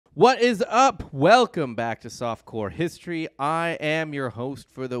What is up? Welcome back to Softcore History. I am your host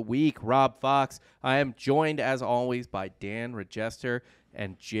for the week, Rob Fox. I am joined, as always, by Dan Regester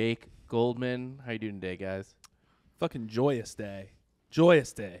and Jake Goldman. How you doing today, guys? Fucking joyous day.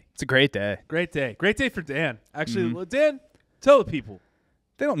 Joyous day. It's a great day. Great day. Great day for Dan. Actually, well, Dan, tell the people.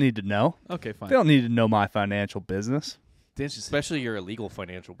 They don't need to know. Okay, fine. They don't need to know my financial business. Dan's just Especially your illegal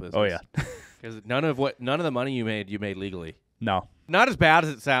financial business. Oh, yeah. Because none of the money you made legally. No. Not as bad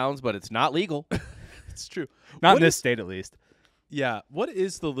as it sounds, but it's not legal. it's true. Not What in this is- state, at least. Yeah. What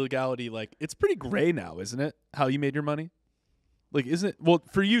is the legality like? It's pretty gray now, isn't it? How you made your money? Like, isn't it? Well,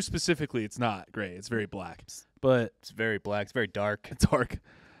 for you specifically, it's not gray. It's very black. But It's very black. It's very dark. dark.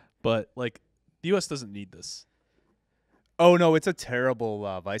 But, like, the U.S. doesn't need this. Oh, no. It's a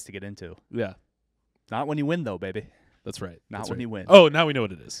terrible vice to get into. Yeah. Not when you win, though, baby. That's right. Not That's when right. you win. Oh, now we know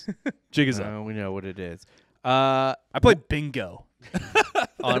what it is. Jig is up. We know what it is. I played bingo.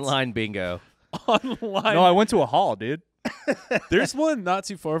 Online bingo. Online. No, I went to a hall, dude. There's one not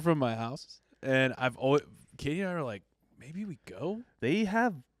too far from my house, and I've always Katie and I are like, maybe we go. They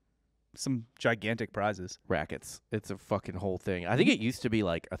have some gigantic prizes. Rackets. It's a fucking whole thing. I think it used to be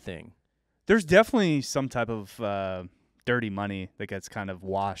like a thing. There's definitely some type of dirty money that gets kind of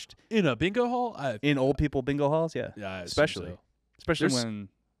washed In a bingo hall? in old people bingo halls. Yeah. Yeah, I assume Especially. so. Especially There's- when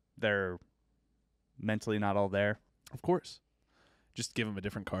they're mentally not all there. Of course. Just give them a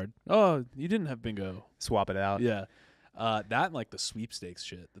different card. Oh, you didn't have bingo. Swap it out. Yeah. That and like the sweepstakes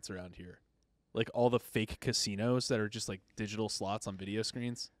shit that's around here. Like all the fake casinos that are just like digital slots on video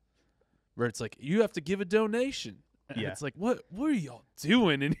screens where it's like, you have to give a donation. And Yeah. it's like, what are y'all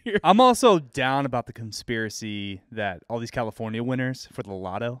doing in here? I'm also down about the conspiracy that all these California winners for the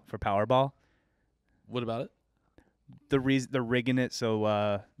lotto, for Powerball, What about it? they're rigging it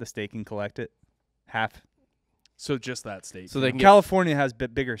so the state can collect it. Half. So just that state. So they can get California has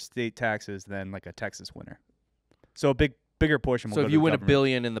bigger state taxes than like a Texas winner. So a bigger portion will So go if to you the win government. $1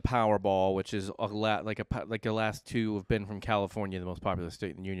 billion in the Powerball, which is like the last two have been from California, the most popular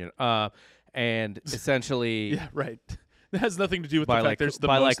state in the union, and essentially Yeah, right. That has nothing to do with the by fact like there's the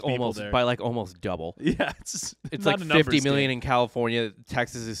by most like people almost there. by like almost double. Yeah, It's not like a numbers 50 million game. in California.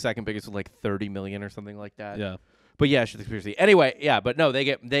 Texas is second biggest with like 30 million or something like that. Yeah. But yeah, it's the conspiracy. Anyway, yeah, but no, they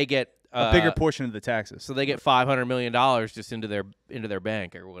get a bigger portion of the taxes. so they get $500 million just into their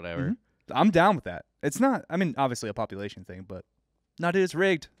bank or whatever. Mhm. I'm down with that. It's not. I mean, obviously a population thing, but not it is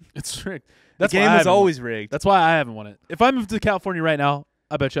rigged. It's rigged. The That's why game I is haven't always rigged. That's why I haven't won it. If I moved to California right now,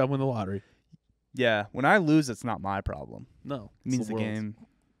 I bet you I'd win the lottery. Yeah, when I lose, it's not my problem. No. It means the world's.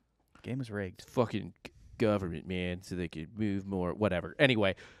 game is rigged. It's fucking government, man, so they could move more, whatever.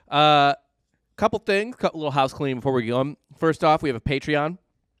 Anyway, couple things, couple little house cleaning before we go. First off, we have a Patreon,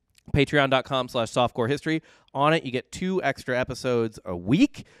 patreon.com/softcorehistory. On it, you get 2 extra episodes a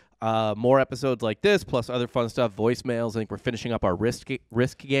week. More episodes like this, plus other fun stuff, voicemails. I think we're finishing up our risk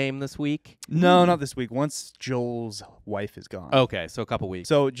game this week. No, not this week. Once Joel's wife is gone. Okay, so a couple weeks.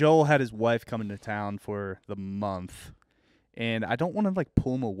 So Joel had his wife coming to town for the month, and I don't want to like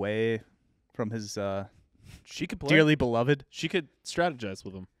pull him away from his She could play. dearly beloved. She could strategize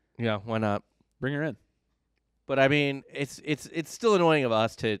with him. Yeah, why not? Bring her in. But I mean, it's still annoying of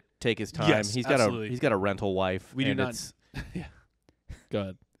us to take his time. Yes, he's absolutely. got a rental wife. We do and not- it's- Yeah. Go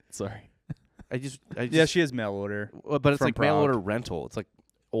ahead. Sorry. I just Yeah, she has mail order. Well, but it's from like mail Prague. order rental. It's like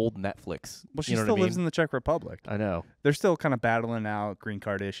old Netflix. Well, she you know still what I lives mean? in the Czech Republic. I know. They're still kind of battling out green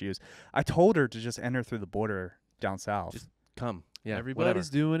card issues. I told her to just enter through the border down south. Just come. Yeah. Everybody's whatever.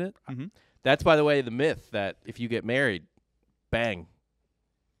 doing it. Mm-hmm. That's, by the way, the myth that if you get married, bang,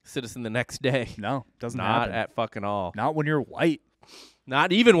 citizen the next day. No, doesn't Not happen. at fucking all. Not when you're white.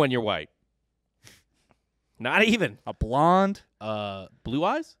 Not even when you're white. Not even. A blonde, Blue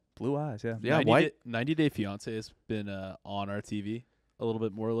eyes? blue eyes. Yeah. Yeah, 90 white. Day, 90 Day Fiance has been on our TV a little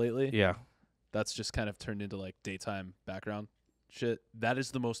bit more lately. Yeah. That's just kind of turned into like daytime background shit. That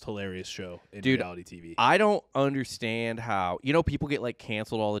is the most hilarious show in Dude, reality TV. I don't understand how, people get like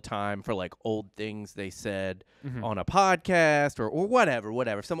canceled all the time for like old things they said on a podcast or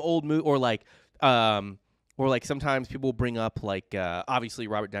whatever. Some old movie or like sometimes people bring up like obviously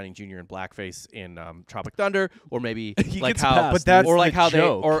Robert Downey Jr. in blackface in Tropic Thunder, or maybe He like gets how, passed, But that's or like the how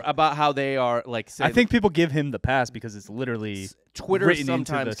joke. they, or about how they are like. Say I think people give him the pass because it's literally Twitter written into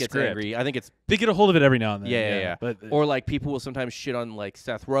sometimes the gets script. angry. I think it's They get a hold of it every now and then. yeah. But Or like people will sometimes shit on like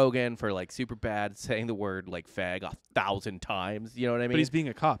Seth Rogen for like super bad saying the word like fag 1,000 times. You know what I mean? but he's being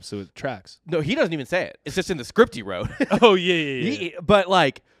a cop, so it tracks. No, he doesn't even say it. It's just in the script he wrote. Oh yeah. But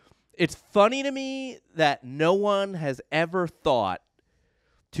like, it's funny to me that no one has ever thought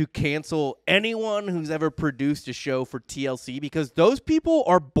to cancel anyone who's ever produced a show for TLC because those people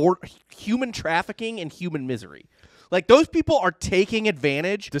are human trafficking and human misery. Like, those people are taking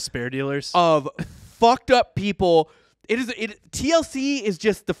advantage Despair dealers of fucked up people. TLC is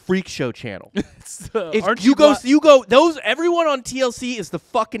just the freak show channel. Everyone on TLC is the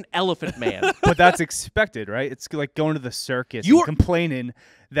fucking Elephant Man. But that's expected, right? It's like going to the circus and complaining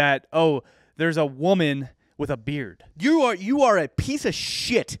that, oh, there's a woman with a beard. You are a piece of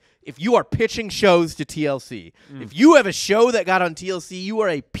shit if you are pitching shows to TLC. If you have a show that got on TLC, you are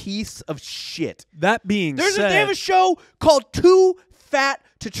a piece of shit. That being said, they have a show called Too Fat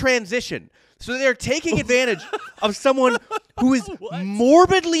to Transition. So they're taking advantage of someone who is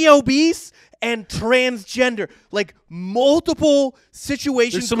morbidly obese and transgender. Like, multiple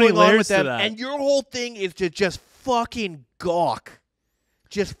situations so many going on layers with them. to that. And your whole thing is to just fucking gawk.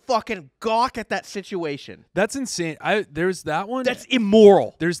 Just fucking gawk at that situation. That's insane. There's that one. That's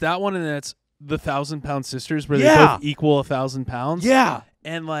immoral. There's that one, and that's the 1,000-pound sisters, where they both equal 1,000 pounds. Yeah.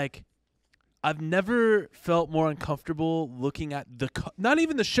 And like, I've never felt more uncomfortable looking at not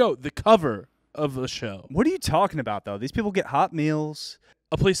even the show, the cover of the show. What are you talking about, though? These people get hot meals,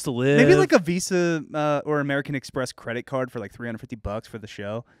 a place to live, maybe like a Visa or American Express credit card for like $350 for the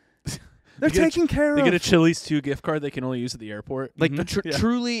show. They're taking care of. They get a Chili's 2 gift card they can only use at the airport. Like,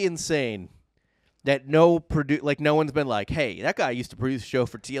 truly insane that no one's been like, hey, that guy used to produce a show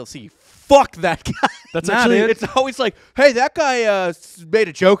for TLC. Fuck that guy. That's actually it's always like, hey, that guy made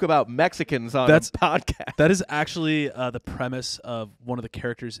a joke about Mexicans on a podcast. That is actually the premise of one of the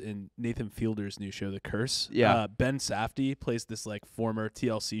characters in Nathan Fielder's new show, The Curse. Yeah. Ben Safdie plays this like former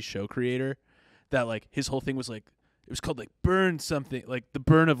TLC show creator that like his whole thing was like, it was called like Burn something, like the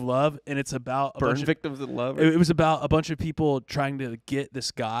Burn of Love, and it's about Burn victims of love. It was about a bunch of people trying to get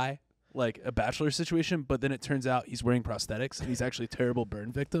this guy like a bachelor situation, but then it turns out he's wearing prosthetics and he's actually a terrible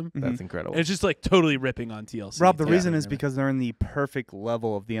burn victim. That's incredible. And it's just like totally ripping on TLC. Rob, the reason is because they're in the perfect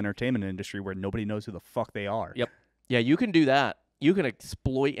level of the entertainment industry where nobody knows who the fuck they are. Yep. Yeah, you can do that. You can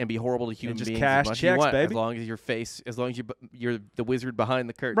exploit and be horrible to human beings cash as much checks, as you want, baby. as long as you're the wizard behind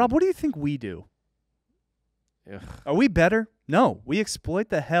the curtain. Rob, what do you think we do? Ugh. Are we better? No, we exploit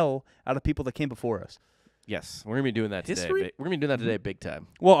the hell out of people that came before us. Yes, we're gonna be doing that today. History? We're gonna be doing that today, big time.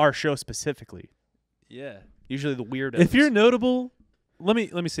 Well, our show specifically. Yeah. Usually the weirdos. If you're notable, let me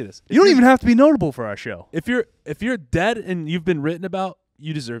say this. You don't even have to be notable for our show. If you're dead and you've been written about,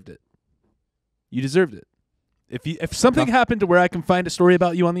 you deserved it. You deserved it. If something happened to where I can find a story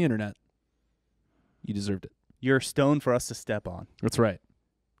about you on the internet, you deserved it. You're a stone for us to step on. That's right.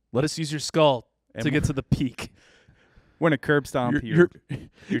 Let us use your skull to get to the peak. We're in a curb stomp your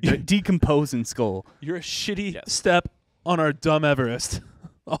decomposing skull. You're a shitty step on our dumb Everest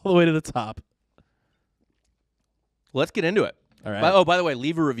all the way to the top. Let's get into it. All right. By the way,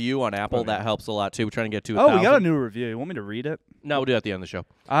 leave a review on Apple. That helps a lot, too. We're trying to get to 1,000. We got a new review. You want me to read it? No, we'll do it at the end of the show.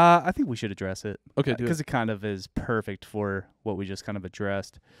 I think we should address it. Okay, do it. Because it kind of is perfect for what we just kind of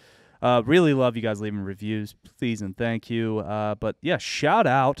addressed. Really love you guys leaving reviews. Please and thank you. But, yeah, shout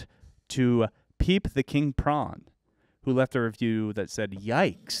out to Peep the King Prawn, who left a review that said,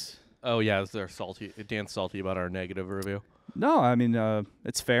 yikes. Oh, yeah, they're salty. Dan's salty about our negative review. No, I mean,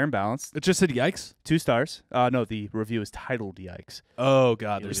 it's fair and balanced. It just said yikes? 2 stars. No, the review is titled yikes. Oh,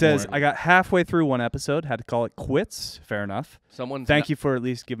 God. It says, I got halfway through one episode, had to call it quits. Fair enough. Thank you for at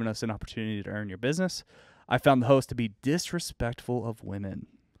least giving us an opportunity to earn your business. I found the host to be disrespectful of women.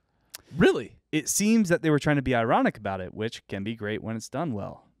 Really? It seems that they were trying to be ironic about it, which can be great when it's done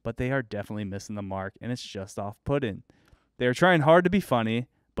well. But they are definitely missing the mark, and it's just off-putting. They are trying hard to be funny,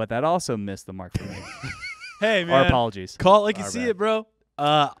 but that also missed the mark for me. Hey, man. Our apologies. Call it like you see it, bro.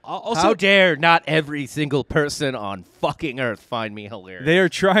 Also, how dare not every single person on fucking Earth find me hilarious? They are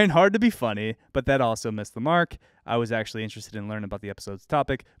trying hard to be funny, but that also missed the mark. I was actually interested in learning about the episode's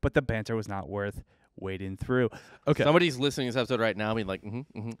topic, but the banter was not worth wading through. Okay. Somebody's listening to this episode right now being like,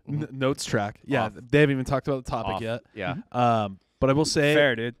 notes track. Yeah, Off. they haven't even talked about the topic yet. Yeah. But I will say,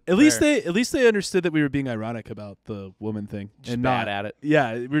 fair, dude. At least they understood that we were being ironic about the woman thing Just and bad not at it.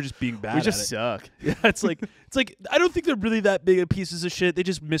 Yeah, we were just being bad. We just at it. suck. Yeah, it's like I don't think they're really that big of pieces of shit. They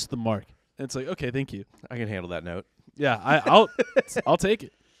just missed the mark. And it's like, okay, thank you. I can handle that note. Yeah, I'll take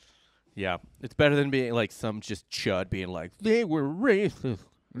it. Yeah, it's better than being like some just chud being like they were racist.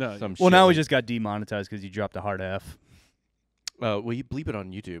 No. Well, now we just got demonetized because you dropped a hard F. Well, you bleep it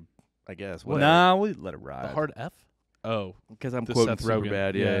on YouTube, I guess. Well, nah, we let it ride. The hard F. Oh, because I'm The quoting Seth super Rogen.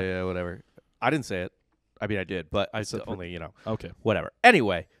 bad. Yeah. Yeah, whatever. I didn't say it. I mean, I did, but I still only, okay. whatever.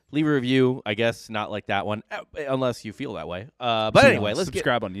 Anyway, leave a review. I guess not like that one, unless you feel that way. But anyway,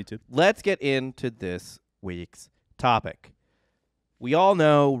 subscribe on YouTube. Let's get into this week's topic. We all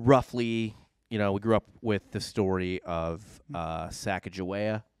know roughly, we grew up with the story of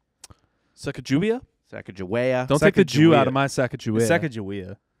Sacagawea. Sacagawea? Sacagawea. Don't take the Jew out of my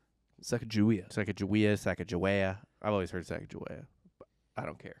Sacagawea. Sacagawea. Sacagawea. I've always heard Sacagawea. But I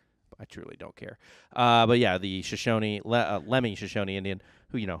don't care. I truly don't care. But yeah, the Shoshone, Lemmy Shoshone Indian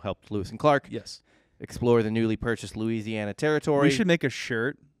who, helped Lewis and Clark explore the newly purchased Louisiana territory. We should make a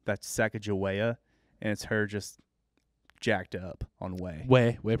shirt that's Sacagawea, and it's her just jacked up on whey.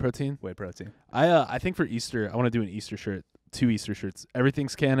 Whey protein? Whey protein. I think for Easter, I want to do an Easter shirt. 2 Easter shirts.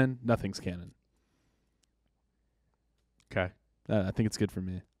 Everything's canon, nothing's canon. Okay. I think it's good for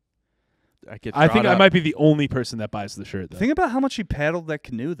me. I think I might be the only person that buys the shirt, though. Think about how much she paddled that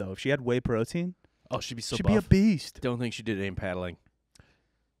canoe, though. If she had whey protein, oh, she'd be so she'd buff. be a beast. Don't think she did any paddling.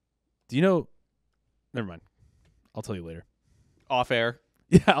 Do you know? Never mind. I'll tell you later. Off air.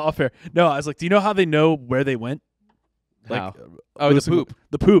 Yeah, off air. No, I was like, do you know how they know where they went? How? Oh, the poop.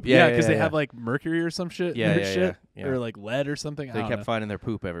 The poop. Yeah, Yeah, because yeah, they yeah. have like mercury or some shit. Yeah, in yeah, their shit, yeah. or like lead or something. I They don't kept know. finding their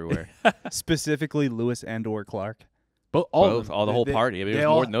poop everywhere. Specifically, Lewis and/or Clark. But all of Both, them. all the whole They- party. I mean, they it was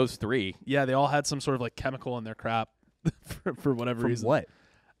all- more than those 3. Yeah, they all had some sort of like chemical in their crap for whatever From reason. what?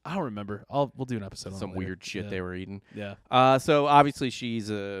 I don't remember. We'll do an episode on Some it later. weird shit Yeah. they were eating. Yeah. So obviously she's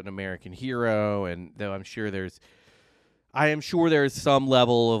an American hero, and though I am sure there's some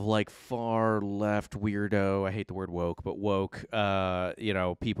level of like far left weirdo. I hate the word woke, but woke.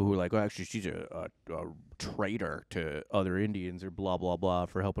 People who are like, well, actually, she's a traitor to other Indians or blah blah blah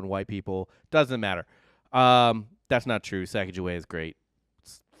for helping white people. Doesn't matter. That's not true. Sacagawea is great.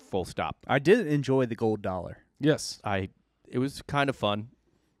 Full stop. I did enjoy the gold dollar. Yes. It was kind of fun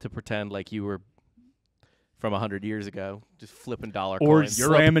to pretend like you were from 100 years ago, just flipping dollar Or coins.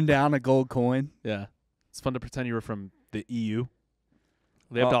 slamming down a gold coin. Yeah. It's fun to pretend you were from the EU.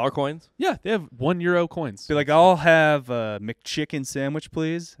 They have dollar coins. Yeah, they have €1 coins. Be like, I'll have a McChicken sandwich,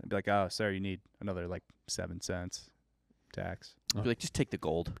 please. I'd be like, oh, sorry, you need another like 7 cents tax. Be like, just take the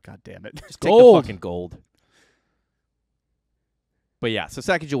gold. God damn it. Just take the Gold. fucking gold. But yeah, so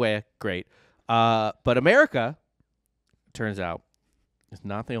Sacagawea, great. But America, turns out, is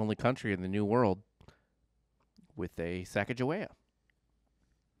not the only country in the New World with a Sacagawea.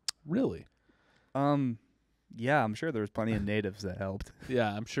 Really? Yeah, I'm sure there was plenty of natives that helped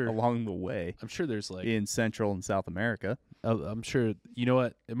Yeah, I'm sure. along the way I'm sure there's like. in Central and South America. I'm sure. You know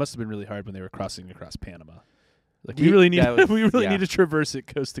what? It must have been really hard when they were crossing across Panama. Like Ye- we really need. that was- we really yeah. need to traverse it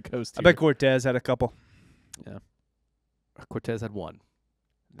coast to coast. I Here. bet Cortez had a couple. Cortez had one.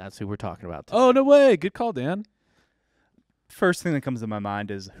 That's who we're talking about today. Oh no way! Good call, Dan. First thing that comes to my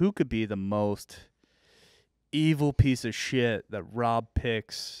mind is who could be the most evil piece of shit that Rob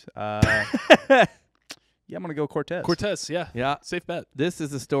picks. Yeah, I'm going to go Cortez. Cortez. Yeah. Yeah, Safe bet. this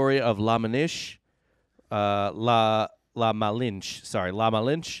is the story of La Malinche, La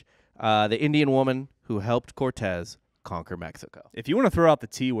Malinche, the Indian woman who helped Cortez conquer Mexico. If you want to throw out the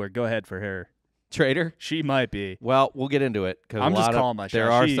T word, go ahead for her. Traitor? She might be. Well, we'll get into it because I'm just calling my there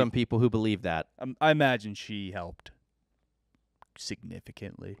shot. are She- some people who believe that. I imagine she helped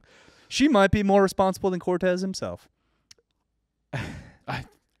significantly. She might be more responsible than Cortez himself.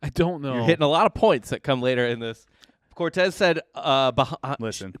 I don't know. You're hitting a lot of points that come later in this. Cortez said,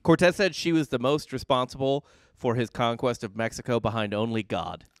 Listen. Cortez said she was the most responsible for his conquest of Mexico behind only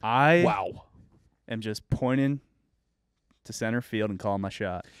God. I Wow. am just pointing to center field and calling my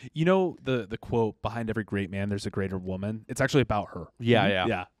shot. You know the quote behind every great man there's a greater woman. It's actually about her. Yeah, yeah.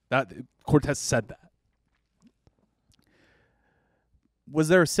 Yeah. That Cortez said that. Was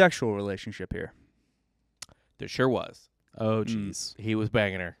there a sexual relationship here? There sure was. Oh jeez. He was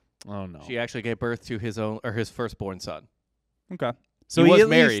banging her. Oh no. She actually gave birth to his firstborn son. Okay. So he was at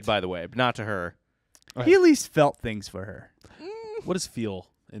married, least- by the way, but not to her. He at least felt things for her. What does feel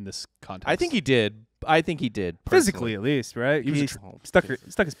in this context? I think he did. Personally. Physically, at least, right? He was He stuck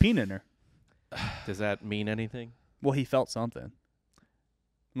his penis in her. Does that mean anything? Well, he felt something.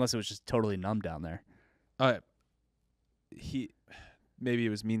 Unless it was just totally numb down there. Maybe it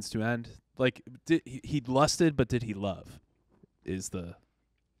was means to end. Like he lusted, but did he love? Is the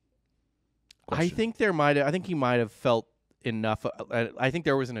question. I think he might have felt enough. I think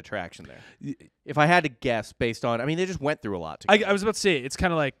there was an attraction there. If I had to guess, based on, I mean, they just went through a lot together. I was about to say it's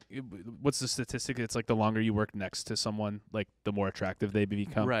kind of like what's the statistic? It's like the longer you work next to someone, like the more attractive they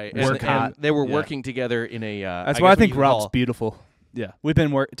become. Right. Work And hot. they were Yeah. working together in a. That's I why I guess what think you could Rob's call- beautiful. Yeah. We've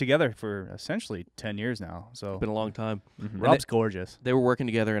been together for essentially 10 years now. So Been a long time. Mhm. Rob's gorgeous. They were working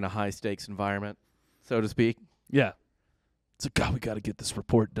together in a high stakes environment, so to speak. Yeah. It's like God, we got to get this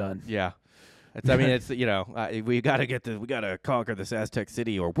report done. Yeah. It's we gotta conquer this Aztec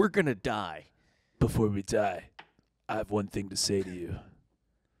city or we're gonna die. Before we die, I have one thing to say to you.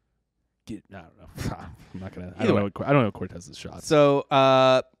 I don't know. I'm not gonna. I Either don't know Cortez's shots. So,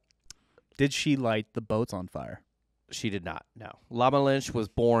 Did she light the boats on fire? she did not. No. La Malinche was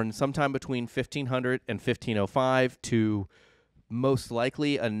born sometime between 1500 and 1505 to most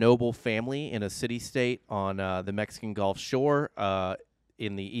likely a noble family in a city-state on the Mexican Gulf shore,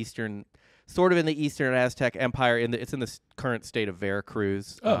 in the eastern Aztec Empire. It's in the current state of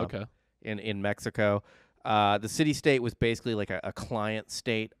Veracruz. Okay. In Mexico. The city-state was basically like a client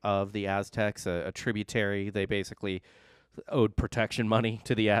state of the Aztecs, a tributary. They basically owed protection money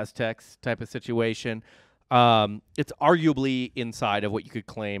to the Aztecs type of situation. It's arguably inside of what you could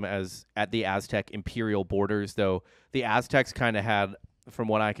claim as at the Aztec imperial borders, though the Aztecs kind of had, from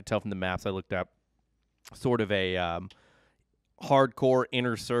what I could tell from the maps I looked up, sort of a hardcore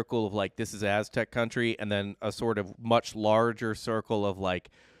inner circle of like, this is Aztec country, and then a sort of much larger circle of like,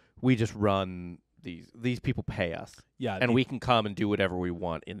 we just run these people pay us. Yeah. And we can come and do whatever we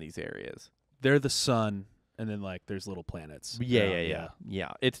want in these areas. They're the sun, and then like there's little planets. Yeah.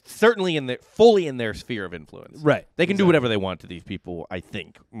 It's certainly fully in their sphere of influence. Right. They can do whatever they want to these people, I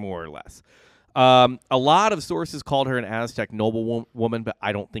think, more or less. A lot of sources called her an Aztec noblewoman, but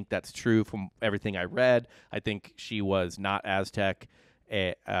I don't think that's true from everything I read. I think she was not Aztec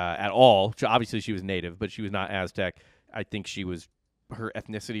at all. Obviously, she was native, but she was not Aztec. I think her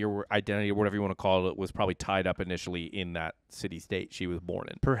ethnicity or identity or whatever you want to call it was probably tied up initially in that city-state she was born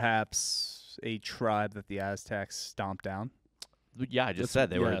in. Perhaps a tribe that the Aztecs stomped down. Yeah, I just said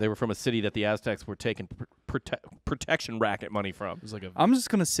they were from a city that the Aztecs were taking protection racket money from. It was like I'm just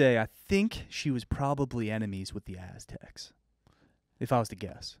gonna say I think she was probably enemies with the Aztecs, if I was to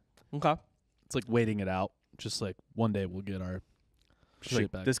guess. Okay. it's like waiting it out. Just like one day we'll get our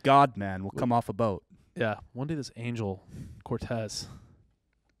shit back. This god man will come off a boat. Yeah, one day this angel Cortez,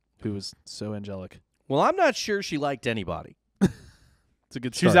 who was so angelic. Well, I'm not sure she liked anybody. It's a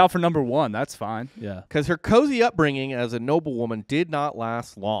good She's start. out for number one. That's fine. Yeah. Because her cozy upbringing as a noblewoman did not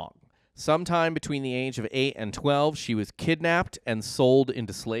last long. Sometime between the age of 8 and 12, she was kidnapped and sold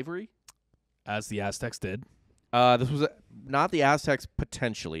into slavery. As the Aztecs did. This was not the Aztecs,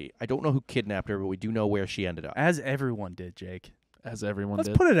 potentially. I don't know who kidnapped her, but we do know where she ended up. As everyone did, Jake. As everyone Let's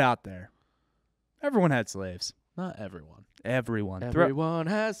did. put it out there. Everyone had slaves. Not everyone. Everyone. Everyone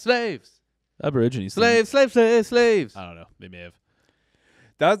has slaves. Aborigines. Slaves, slaves, slaves, slaves. I don't know. They may have.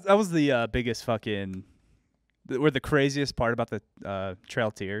 That was the biggest fucking, the craziest part about the Trail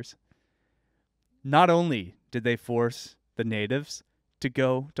of Tears. Not only did they force the natives to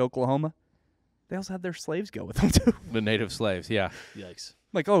go to Oklahoma, they also had their slaves go with them too. The native slaves, yeah. Yikes.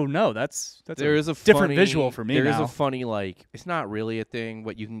 Like, oh no, that's There is a different funny, visual for me There now. is a funny, like, it's not really a thing,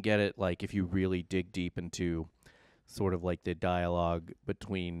 but you can get it, like, if you really dig deep into sort of like the dialogue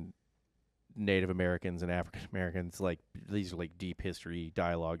between Native Americans and African Americans. Like, these are like deep history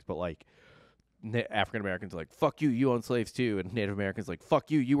dialogues, but like African Americans are like, fuck you, you own slaves too, and Native Americans are like,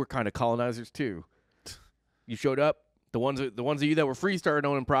 fuck you, you were kind of colonizers too. You showed up. The ones of you that were free started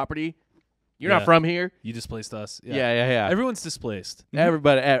owning property. You're not from here. You displaced us. Yeah. Everyone's displaced.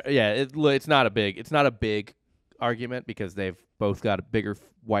 Everybody, it's not a big argument because they've both got a bigger,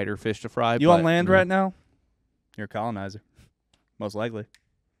 whiter fish to fry. You on land right now? You're a colonizer, most likely.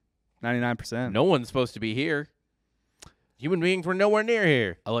 99%. No one's supposed to be here. Human beings were nowhere near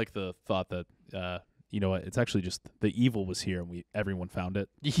here. I like the thought that, you know what, it's actually just the evil was here and everyone found it.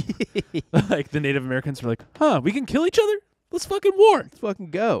 Like the Native Americans were like, huh, we can kill each other? Let's fucking war. Let's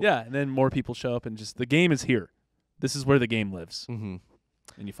fucking go. Yeah, and then more people show up and just the game is here. This is where the game lives. Mm-hmm.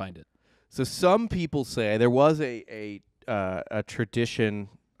 And you find it. So some people say there was a tradition.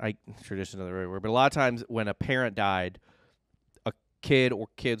 Tradition is the right word, but a lot of times when a parent died, a kid or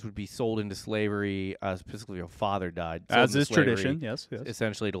kids would be sold into slavery. Specifically, a father died, As is slavery, tradition, yes.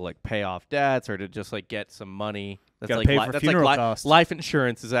 essentially to like pay off debts or to just like get some money. That's Gotta like pay for funeral costs. Life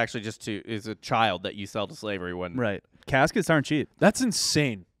insurance is actually is a child that you sell to slavery when Right. Caskets aren't cheap. That's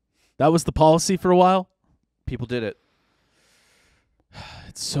insane. That was the policy for a while. people did it.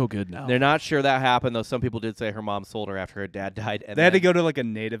 It's so good now. They're not sure that happened, though. Some people did say her mom sold her after her dad died. And They had to go to like a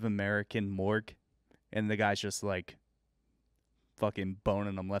Native American morgue, and the guy's just like fucking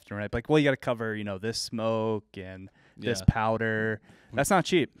boning them left and right. Like, well, you got to cover, this smoke and this powder. That's not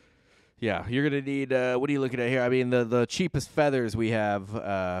cheap. Yeah, you're gonna need. What are you looking at here? I mean, the cheapest feathers we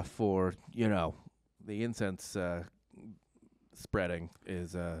have for the incense spreading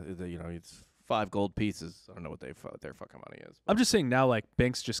is it's 5 gold pieces. I don't know what their fucking money is. I'm just saying now, like,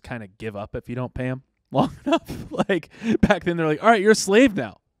 banks just kind of give up if you don't pay them long enough. Like, back then they're like, all right, you're a slave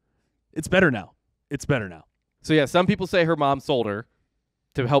now. It's better now. It's better now. So, yeah, some people say her mom sold her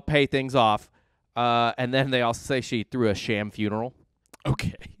to help pay things off. And then they also say she threw a sham funeral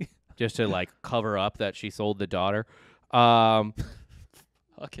Okay. just to like cover up that she sold the daughter.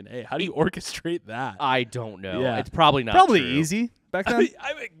 Fucking A. How do you orchestrate that? I don't know. Yeah. It's probably not Probably true. easy back then.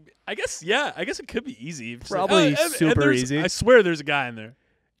 I guess, yeah. I guess it could be easy. Just Probably and super there's- easy. I swear there's a guy in there.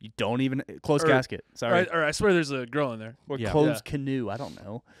 You don't even closed Or- casket. Sorry. Or I swear there's a girl in there. Or Yeah. closed canoe. I don't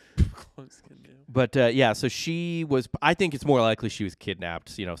know. Close canoe. But yeah, so she was. I think it's more likely she was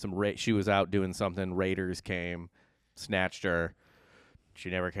kidnapped. You know, she was out doing something. Raiders came, snatched her. She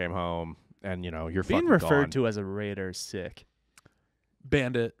never came home, and you know, you're Being fucking referred gone. to as a raider is sick.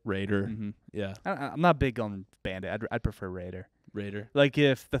 Bandit, raider. Mm-hmm. Yeah, I'm not big on bandit. I'd prefer raider. raider. Like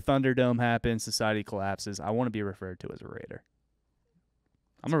if the Thunderdome happens, society collapses, I want to be referred to as a raider.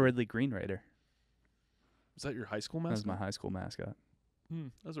 I'm a Ridley Green Raider. Was that your high school That mascot? was my high school mascot. That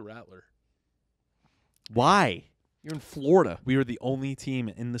was a rattler. Why? You're in Florida. We were the only team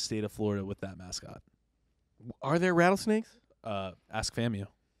in the state of Florida with that mascot. Are there rattlesnakes? Ask FAMU.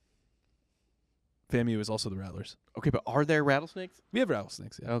 FAMU is also the Rattlers. Okay, but are there rattlesnakes? We have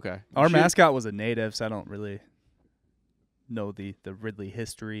rattlesnakes, yeah. Okay. Our Shoot. mascot was a native, so I don't really know the Ridley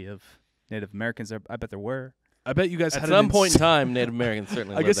history of Native Americans. I bet there were. I bet you guys At had some an point in time, Native Americans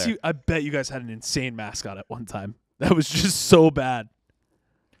certainly I lived guess there. I bet you guys had an insane mascot at one time. That was just so bad.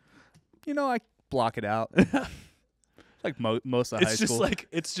 You know, I block it out. Like most of high school.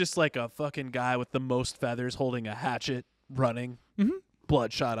 It's just like a fucking guy with the most feathers holding a hatchet, running,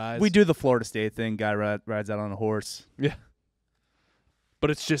 bloodshot eyes. We do the Florida State thing. Guy rides out on a horse. yeah,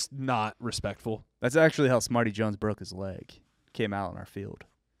 but it's just not respectful. That's actually how Smarty Jones broke his leg. Came out on our field.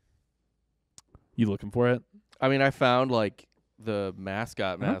 You looking for it? I mean, I found like the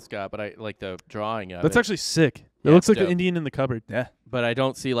mascot, but I like the drawing of That's it. actually sick. It Yeah, looks like dope. an Indian in the cupboard. Yeah. But I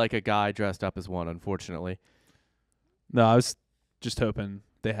don't see like a guy dressed up as one, unfortunately. No, I was just hoping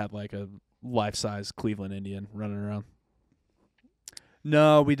they had like a life-size Cleveland Indian running around.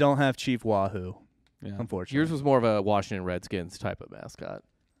 No, we don't have Chief Wahoo. Yeah. Unfortunately. Yours was more of a Washington Redskins type of mascot.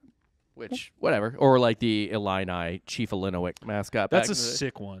 Which, whatever. Or like the Illini Chief Illinois mascot. That's back a in the day.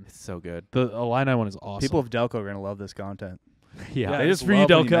 sick one. It's so good. The Illini one is awesome. People of Delco are going to love this content. Yeah. They just for you, love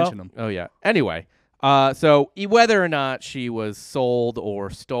when you Delco. mention them. Oh, yeah. Anyway, so whether or not she was sold or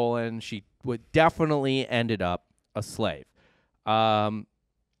stolen, she definitely ended up a slave.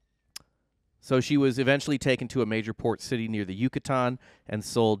 So she was eventually taken to a major port city near the Yucatan and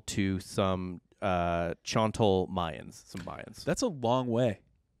sold to some Chontol Mayans, some Mayans. That's a long way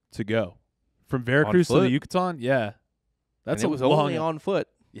to go. From Veracruz to the foot? Yucatan, yeah. That's And a it was long only on foot.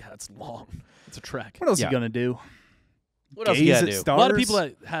 Yeah, it's long. It's a trek. What else Yeah. you going to do? What else Gaze you at gotta do? stars? A lot of people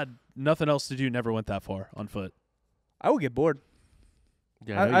that had nothing else to do never went that far on foot. I would get bored.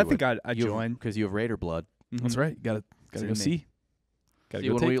 Yeah, I think I'd join. because you have Raider blood. That's right. You gotta It's go in me. see. Gotta See,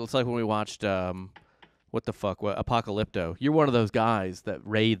 go when take. it's like when we watched what Apocalypto. You're one of those guys that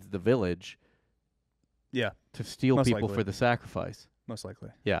raids the village Yeah, to steal Most people likely. for the sacrifice. most likely.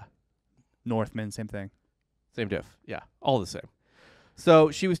 Yeah. Northmen, same thing. Same diff. Yeah. All the same.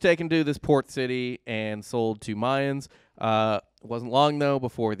 So she was taken to this port city and sold to Mayans. It wasn't long, though,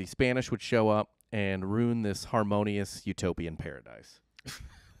 before the Spanish would show up and ruin this harmonious utopian paradise.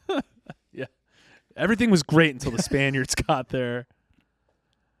 Everything was great until the Spaniards got there.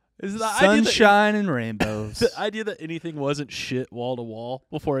 Is the Sunshine and rainbows. The idea that anything wasn't shit wall to wall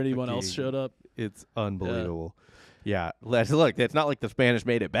before anyone else Okay. showed up. It's unbelievable. Yeah. Look, it's not like the Spanish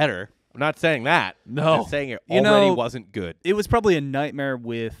made it better. I'm not saying that. No. I'm just saying it You already know- wasn't good. It was probably a nightmare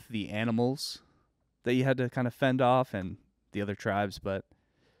with the animals that you had to kind of fend off and the other tribes, but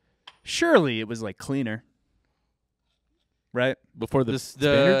surely it was like cleaner. Right? Before the The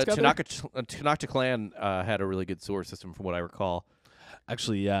Spaniards got there? Tanaka clan had a really good sewer system, from what I recall.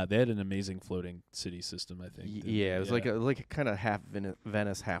 Actually, yeah, they had an amazing floating city system, I think. didn't Yeah, they? it was like a kind of half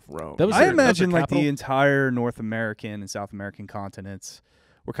Venice, half Rome. That was I their- that was their imagine like capital? the entire North American and South American continents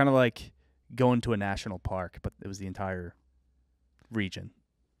were kind of like going to a national park, but it was the entire region.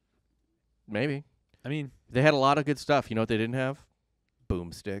 Maybe. I mean, They had a lot of good stuff. You know what they didn't have?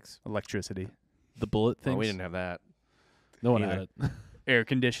 Boomsticks. Electricity, the bullet things. Well, we didn't have that. no one either. had it. air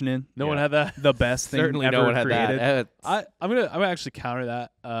conditioning, No one Yeah. had that. the best thing Certainly ever no one had created. that. I'm gonna actually counter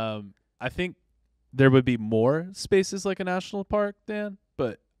that. I think there would be more spaces like a national park, Dan,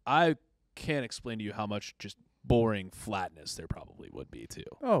 but I can't explain to you how much just boring flatness there probably would be too.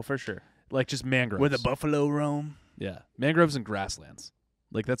 Oh, for sure. Like just mangroves. Where the buffalo roam. yeah, mangroves and grasslands.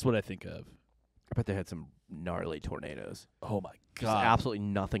 Like that's what I think of. I bet they had some gnarly tornadoes. Oh my Just god. absolutely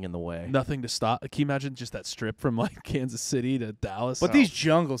nothing in the way. Nothing to stop. Can you imagine just that strip from like Kansas City to Dallas? But these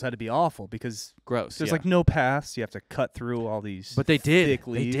jungles had to be awful because Gross. there's yeah. like no paths. You have to cut through all these. But they did. thick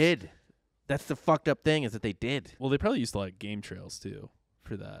They leaves. did. That's the fucked up thing is that they did. Well, they probably used a lot of game trails too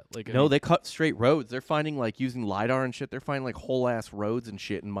for that. Like I No, mean, they cut straight roads. They're finding like using LiDAR and shit. They're finding like whole ass roads and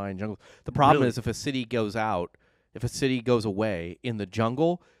shit in Mayan jungles. The problem Really? is if a city goes away in the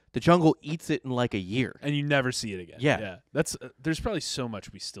jungle eats it in like a year. and you never see it again. Yeah. That's there's probably so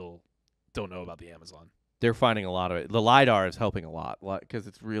much we still don't know about the Amazon. They're finding a lot of it. The LiDAR is helping a lot because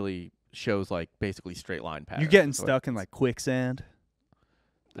it's really shows like basically straight line patterns. You're getting So stuck in like quicksand.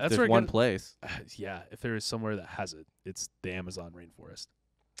 That's there's where one place. Yeah, if there is somewhere that has it, it's the Amazon rainforest.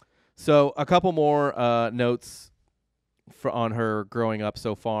 So a couple more notes on her growing up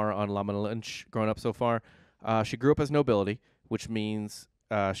so far, on La Malinche growing up so far. She grew up as nobility, which means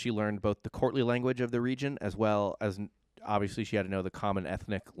she learned both the courtly language of the region as well as obviously she had to know the common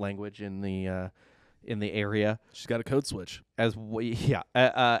ethnic language in the area. She's got a code switch.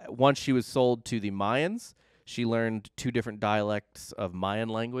 Once she was sold to the Mayans, she learned 2 different dialects of Mayan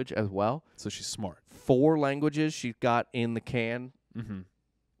language as well. So she's smart. 4 languages she got in the can Mm-hmm.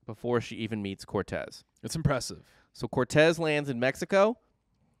 before she even meets Cortés. It's impressive. So Cortés lands in Mexico,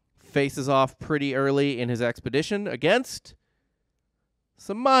 faces off pretty early in his expedition against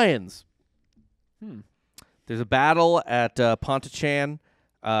some Mayans. There's a battle at Pontachan,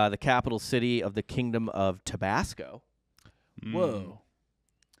 the capital city of the Kingdom of Tabasco. Whoa.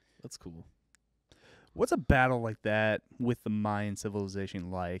 That's cool. What's a battle like that with the Mayan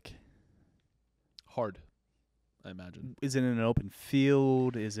civilization like? Hard, I imagine. Is it in an open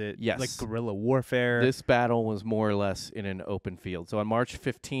field? Is it Yes. like guerrilla warfare? This battle was more or less in an open field. So on March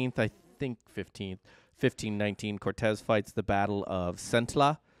 15th, 1519, Cortés fights the Battle of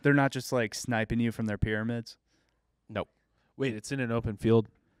Centla. They're not just like sniping you from their pyramids? Nope. Wait, it's in an open field.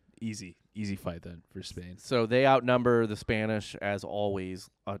 Easy fight then for Spain. So they outnumber the Spanish as always,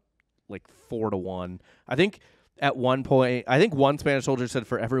 like 4-1. I think at one point, one Spanish soldier said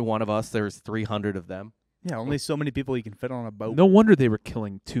for every one of us, there's 300 of them. Yeah, only so many people you can fit on a boat. No wonder they were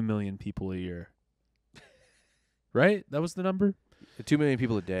killing 2 million people a year. Right? That was the number? 2 million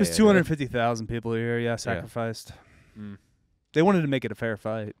people a day. There's 250,000 people here, sacrificed. Mm. They wanted to make it a fair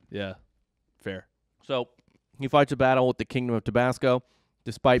fight. Yeah. Fair. So he fights a battle with the Kingdom of Tabasco.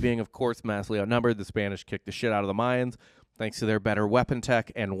 Despite being, of course, massively outnumbered, the Spanish kicked the shit out of the Mayans thanks to their better weapon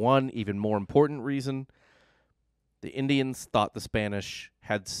tech. And one even more important reason, the Indians thought the Spanish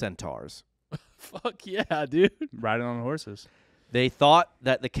had centaurs. Fuck yeah, dude. Riding on horses. They thought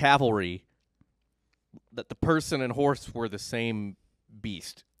that the cavalry, that the person and horse were the same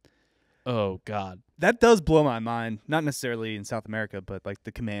beast. Oh, God. That does blow my mind. Not necessarily in South America, but like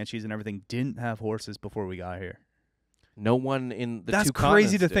the Comanches and everything didn't have horses before we got here. No one in the That's two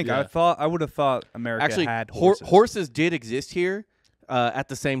crazy to continents think. did. I would have thought America Actually, had horses. horses did exist here at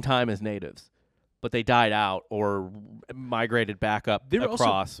the same time as natives, but they died out or migrated back up They were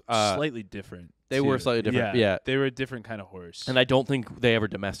across. also slightly different. They too. were slightly different, yeah. They were a different kind of horse. And I don't think they ever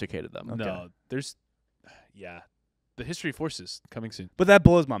domesticated them. Okay. No, there's... Yeah. The history of horses coming soon. But that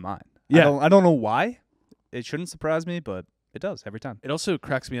blows my mind. Yeah. I don't know why. It shouldn't surprise me, but it does every time. It also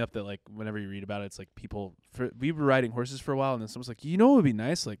cracks me up that, like, whenever you read about it, it's like people... we were riding horses for a while, and then someone's like, you know what would be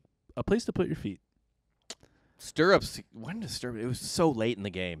nice? Like, a place to put your feet. Stirrups. When did stirrups? It was so late in the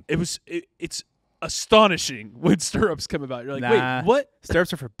game. It's astonishing when stirrups come about. You're like, Nah. wait, what?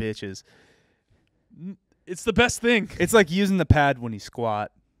 Stirrups are for bitches. It's the best thing. It's like using the pad when you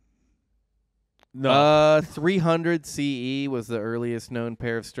squat. No. 300 CE was the earliest known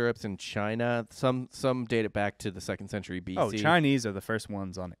pair of stirrups in China. Some date it back to the 2nd century BC. Oh, Chinese are the first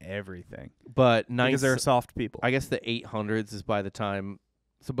ones on everything. But Because they're soft people. I guess the 800s is by the time.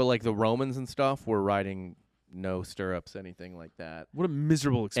 So, but like the Romans and stuff were riding no stirrups, anything like that. What a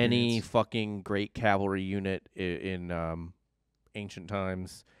miserable experience. Any fucking great cavalry unit in ancient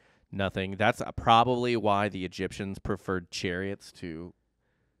times, nothing. That's probably why the Egyptians preferred chariots to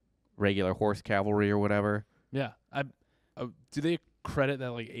regular horse cavalry or whatever. Yeah. Do they credit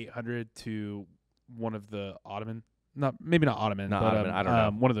that, like, 800 to one of the Ottoman? Maybe not Ottoman. Not but, Ottoman, I don't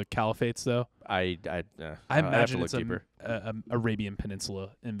know. One of the caliphates, though. I imagine have to it's look deeper. a Arabian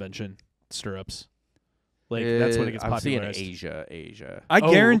Peninsula invention, stirrups. Like, that's when it gets I'm seeing popularized. Asia. I Oh,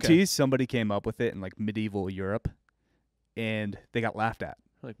 guarantee okay. somebody came up with it in like medieval Europe, and they got laughed at.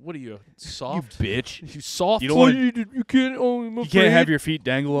 Like, what are you, soft? You bitch. You soft? You don't wanna- you can't. Oh, I'm You can't have your feet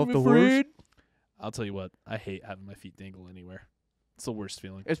dangle off I'm the horse. afraid. I'll tell you what. I hate having my feet dangle anywhere. It's the worst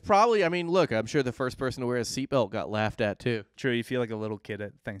feeling. It's probably, I mean, look, I'm sure the first person to wear a seatbelt got laughed at too. True, you feel like a little kid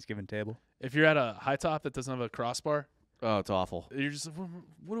at Thanksgiving table. If you're at a high top that doesn't have a crossbar, Oh, it's awful. you're just like,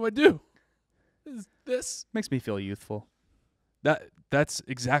 what do I do? Is this? Makes me feel youthful. That's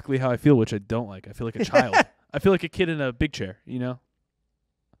exactly how I feel, which I don't like. I feel like a child. I feel like a kid in a big chair, you know?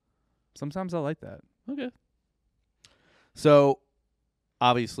 Sometimes I like that. Okay. So,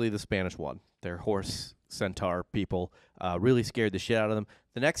 obviously, the Spanish won. Their horse centaur people really scared the shit out of them.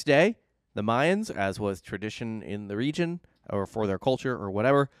 The next day, the Mayans, as was tradition in the region or for their culture or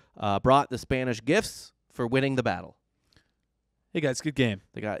whatever, brought the Spanish gifts for winning the battle. Hey guys, good game.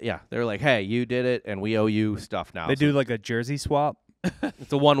 They were like, hey, you did it, and we owe you stuff now. They So do like a jersey swap.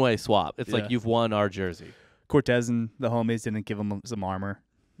 it's a one-way swap. It's Yeah. like you've won our jersey. Cortez and the homies didn't give him some armor.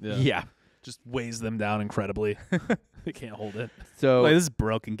 Yeah. Just weighs them down incredibly. They can't hold it. So Like, this is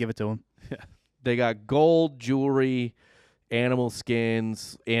broken. Give it to him. they got gold, jewelry, animal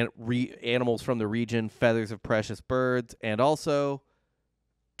skins, and animals from the region, feathers of precious birds, and also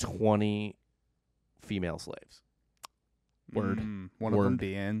 20 female slaves. Word. One of them Word.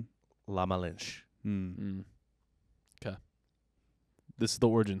 being. La Malinche. Okay. This is the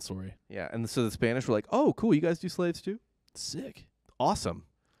origin story. Yeah, and so the Spanish were like, oh, cool, you guys do slaves too? Sick. Awesome.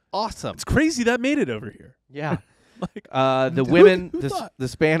 Awesome. It's crazy that made it over here. Yeah. Like, The who- women, who thought? the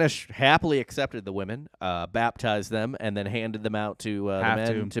Spanish happily accepted the women, baptized them, and then handed them out to the Have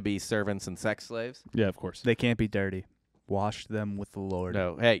men to. to be servants and sex slaves. yeah, of course. They can't be dirty. Wash them with the Lord.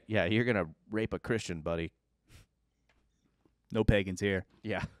 No, hey, yeah, you're going to rape a Christian, buddy. No pagans here.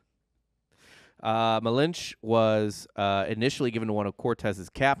 Yeah. Malinche was initially given to one of Cortez's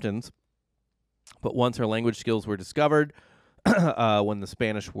captains, but once her language skills were discovered, when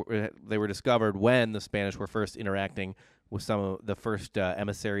they were discovered when the Spanish were first interacting with some of the first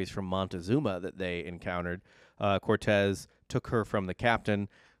emissaries from Montezuma that they encountered, Cortez took her from the captain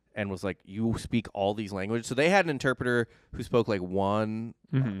and was like, you speak all these languages. So they had an interpreter who spoke like one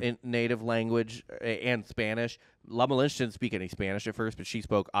native language and Spanish. La Malinche didn't speak any Spanish at first, but she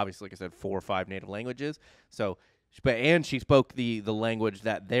spoke, obviously, like I said, 4 or 5 native languages. So, and she spoke the language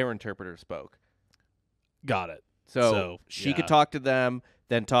that their interpreter spoke. Got it. So she yeah. could talk to them,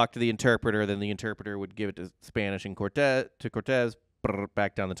 then talk to the interpreter, then the interpreter would give it to Spanish and Cortez,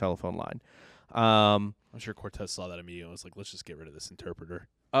 back down the telephone line. I'm sure Cortez saw that immediately and was like, let's just get rid of this interpreter.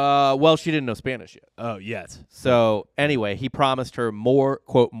 Well, she didn't know Spanish yet. Oh, yet. So anyway, he promised her more,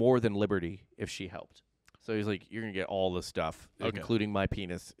 quote, more than liberty if she helped. So he's like, you're going to get all the stuff, Okay. including my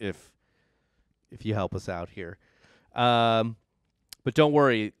penis, if you help us out here. But don't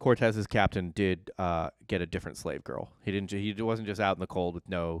worry, Cortez's captain did get a different slave girl. He wasn't just out in the cold with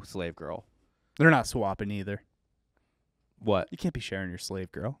no slave girl. They're not swapping either. What? You can't be sharing your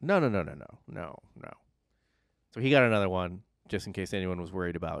slave girl. No. So he got another one, just in case anyone was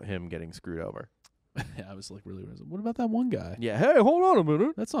worried about him getting screwed over. Yeah, I was like, really? What about that one guy? Yeah, hey, hold on a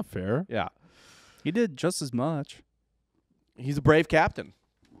minute. That's not fair. Yeah. He did just as much. He's a brave captain.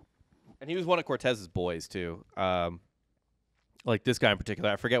 And he was one of Cortez's boys, too. Like this guy in particular.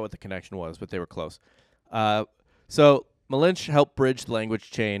 I forget what the connection was, but they were close. So Malinche helped bridge the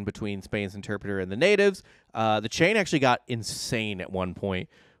language chain between Spain's interpreter and the natives. The chain actually got insane at one point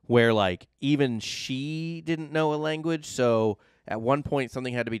where, like, even she didn't know a language. So at one point,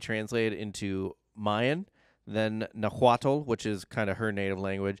 something had to be translated into Mayan, then Nahuatl, which is kind of her native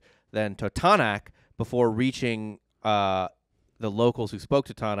language, then Totonac before reaching the locals who spoke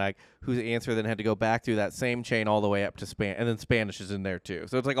Totonac, whose answer then had to go back through that same chain all the way up to Spanish, and then Spanish is in there too.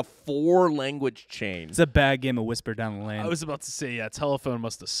 So it's like a 4-language chain. It's a bad game of Whisper Down the Lane. I was about to say, yeah, telephone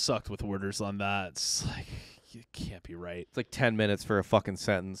must have sucked with orders on that. It's like, you can't be right. It's like 10 minutes for a fucking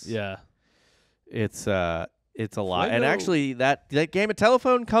sentence. Yeah. It's a lot. And Fuego. actually, that game of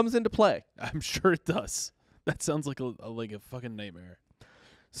telephone comes into play. I'm sure it does. That sounds like a fucking nightmare.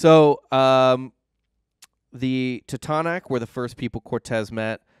 So, the Totonac were the first people Cortez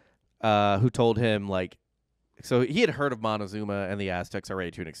met, who told him, like, so he had heard of Montezuma and the Aztecs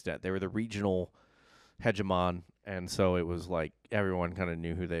already to an extent. They were the regional hegemon, and so it was like everyone kind of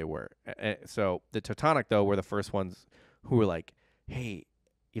knew who they were. So the Totonac, though, were the first ones who were like, hey,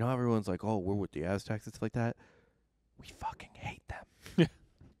 you know, everyone's like, oh, we're with the Aztecs and stuff like that. We fucking hate them.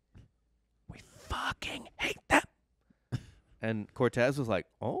 We fucking hate them. And Cortez was like,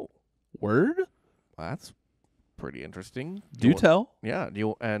 oh, Word? that's pretty interesting. Do tell. Yeah.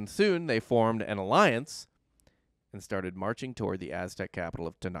 And soon they formed an alliance and started marching toward the Aztec capital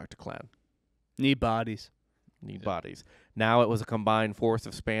of Tenochtitlan. Need bodies. Need bodies. Now it was a combined force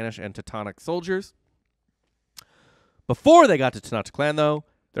of Spanish and Teutonic soldiers. Before they got to Tenochtitlan, though,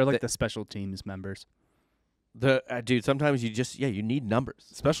 They're like the special teams members. dude, sometimes you need numbers.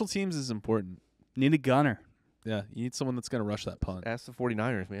 Special teams is important. Need a gunner. Yeah, you need someone that's going to rush that punt. Ask the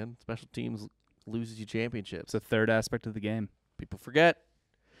 49ers, man. Special teams loses you championships. It's a third aspect of the game. People forget.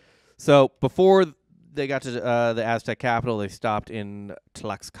 So before they got to the Aztec capital, they stopped in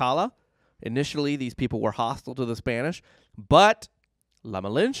Tlaxcala. Initially, these people were hostile to the Spanish, but La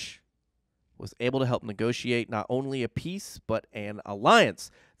Malinche was able to help negotiate not only a peace but an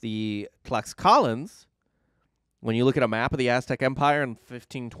alliance. The Tlaxcalans, when you look at a map of the Aztec Empire in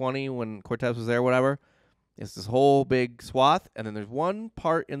 1520 when Cortés was there, whatever, it's this whole big swath, and then there's one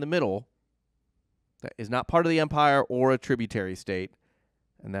part in the middle that is not part of the empire or a tributary state,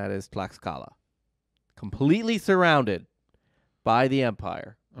 and that is Tlaxcala. Completely surrounded by the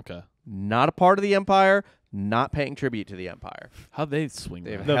empire. Okay. Not a part of the empire, not paying tribute to the empire. How'd they swing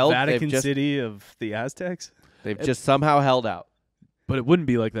They've that? The held- Vatican just- City of the Aztecs. They've just somehow held out. But it wouldn't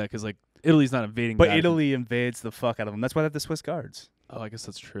be like that because, like, Italy's not invading. But Vatican. Italy invades the fuck out of them. That's why they have the Swiss guards. Oh, I guess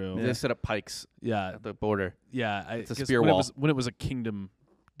that's true. They set up pikes Yeah. at the border. Yeah. I It's a guess spear when wall. when it was a kingdom,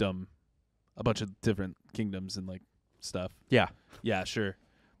 a bunch of different kingdoms and, like, stuff. Yeah. Yeah, sure.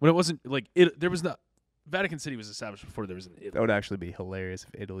 When it wasn't, like, there was not. Vatican City was established before there was an Italy. That would actually be hilarious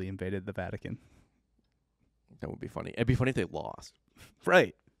if Italy invaded the Vatican. That would be funny. It'd be funny if they lost.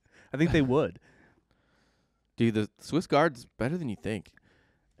 Right. I think they would. Dude, the Swiss Guard's better than you think.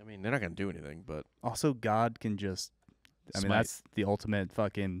 I mean, they're not going to do anything, but Also, God can just... I mean, Smite. that's the ultimate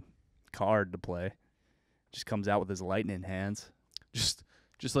fucking card to play. Just comes out with his lightning hands.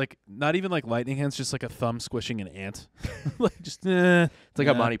 Just like, not even like lightning hands, just like a thumb squishing an ant. Like, just, it's like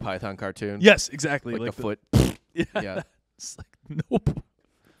a yeah. Monty Python cartoon. Yes, exactly. Like, the foot. Yeah. Yeah. It's like, nope.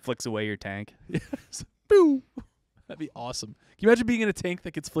 Flicks away your tank. Boo. That'd be awesome. Can you imagine being in a tank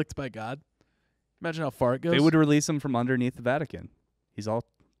that gets flicked by God? Imagine how far it goes. They would release him from underneath the Vatican. He's all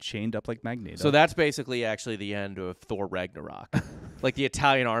chained up like Magneto. So that's basically actually the end of Thor Ragnarok. Like the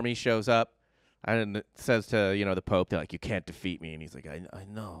Italian army shows up and it says to, the Pope, they're like, you can't defeat me. And he's like, I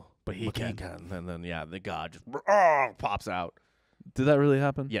know. But he can. And then, the God just pops out. Did that really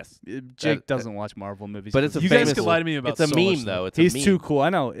happen? Yes. Jake doesn't watch Marvel movies. But it's a You famous guys can lie to me about It's a so meme, much though. stuff. It's a He's meme. too cool. I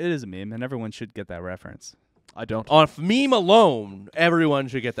know. It is a meme, and everyone should get that reference. I don't. On meme alone, everyone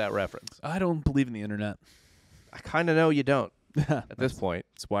should get that reference. I don't believe in the internet. I kind of know you don't at this point.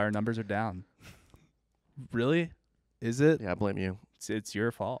 That's why our numbers are down. Really? Is it? Yeah, I blame you. It's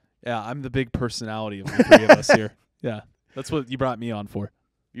your fault. Yeah, I'm the big personality of the three of us here. Yeah. That's what you brought me on for.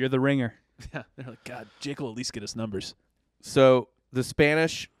 You're the ringer. Yeah. They're like, God, Jake will at least get us numbers. So the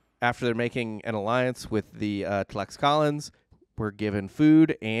Spanish, after they're making an alliance with the Tlaxcalans, were given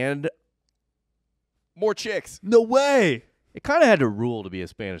food and more chicks. No way. It kind of had to rule to be a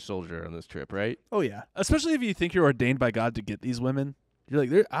Spanish soldier on this trip, right? Oh, yeah. Especially if you think you're ordained by God to get these women. You're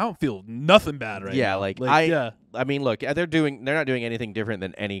like, I don't feel nothing bad right Yeah, now. like, yeah. I mean, look, they're not doing anything different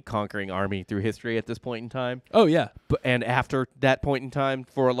than any conquering army through history at this point in time. Oh, yeah. And after that point in time,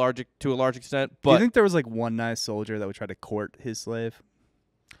 to a large extent, Do you but think there was like one nice soldier that would try to court his slave?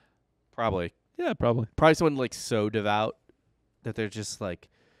 probably Yeah, probably. someone like so devout that they're just like,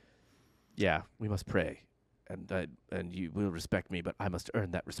 yeah, we must pray, and you will respect me, but I must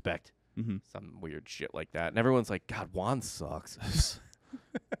earn that respect. Mm-hmm. Some weird shit like that, and everyone's like, God, Juan sucks.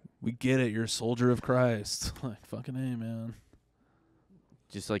 We get it. You're a soldier of Christ. Like, fucking A, man.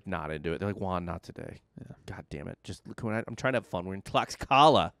 Just like not into it. They're like, Juan, not today. Yeah. God damn it. Just look, I'm trying to have fun. We're in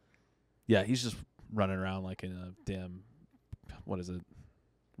Tlaxcala. Yeah, he's just running around like in a damn, what is it,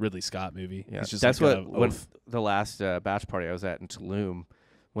 Ridley Scott movie. Yeah, He's just that's like what when the last batch party I was at in Tulum,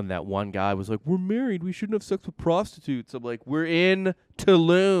 when that one guy was like, "We're married. We shouldn't have sex with prostitutes." I'm like, "We're in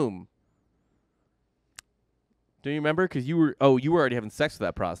Tulum." Do you remember? Because you were already having sex with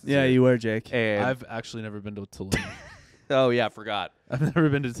that prostitute. Yeah, you were, Jake. And I've actually never been to Tulum. yeah, I forgot. I've never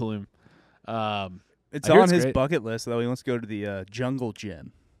been to Tulum. It's I hear on it's his great. bucket list, though. He wants to go to the jungle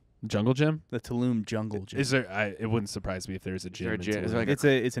gym. Jungle Gym? The Tulum Jungle Gym. Is there? It wouldn't surprise me if there's a there a gym. in gym? Is Tulum. there like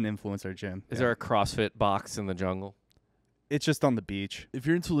a It's an influencer gym. Is Yeah. there a CrossFit box in the jungle? It's just on the beach. If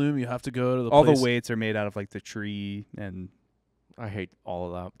you're in Tulum, you have to go to the All place. the weights are made out of like the tree and I hate all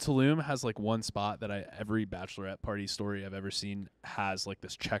of that. Tulum has like one spot that every bachelorette party story I've ever seen has like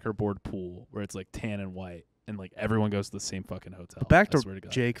this checkerboard pool where it's like tan and white, and like everyone goes to the same fucking hotel. back I to swear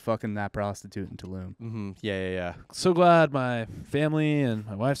God. Jake fucking that prostitute in Tulum. Mm-hmm. Yeah. So glad my family and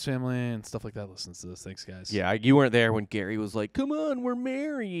my wife's family and stuff like that listens to this. Thanks, guys. Yeah, you weren't there when Gary was like, "Come on, we're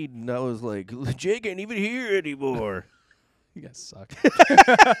married," and I was like, "Jake ain't even here anymore." You guys suck.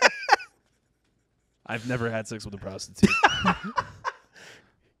 I've never had sex with a prostitute.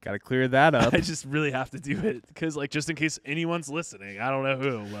 Got to clear that up. I just really have to do it because, like, just in case anyone's listening, I don't know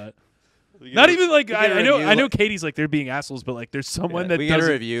who, but I know Katie's like they're being assholes, but like there's someone that we get a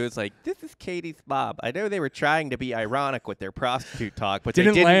doesn't. review. It's like, this is Katie's mom. I know they were trying to be ironic with their prostitute talk, but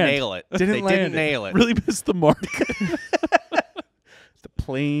Didn't they didn't land. nail it. Didn't they land didn't it. nail it. Really missed the mark. The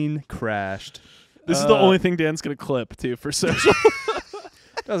plane crashed. This is the only thing Dan's gonna clip too for social.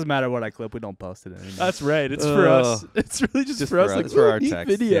 Doesn't matter what I clip. We don't post it anymore. That's right. It's for us. It's really just for us. Like, for our neat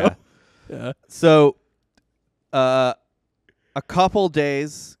text. video. Yeah. Yeah. So, a couple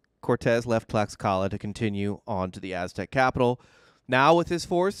days, Cortés left Tlaxcala to continue on to the Aztec capital. Now with his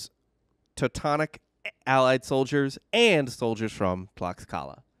force, Teutonic allied soldiers and soldiers from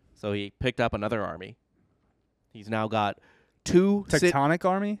Tlaxcala. So he picked up another army. He's now got two Tectonic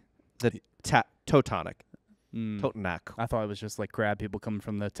army? Teutonic. Mm. Totonac. I thought it was just like crab people coming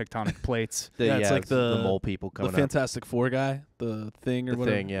from the tectonic plates. It's like the the mole people coming The Fantastic Four guy, the Thing or The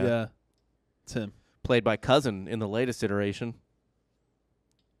whatever. Thing, yeah. Yeah. It's him. Played by Cousin in the latest iteration.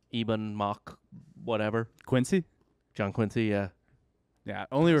 Eben Mock, whatever. Quincy? John Quincy, yeah. Yeah,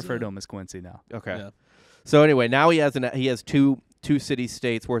 only refer to him as Quincy now. Okay. Yeah. So anyway, now he has two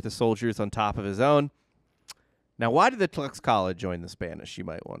city-states worth of soldiers on top of his own. Now, why did the Tlaxcala join the Spanish, you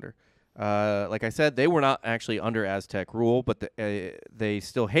might wonder? Like I said, they were not actually under Aztec rule, but they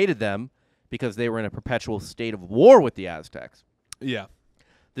still hated them because they were in a perpetual state of war with the Aztecs. Yeah.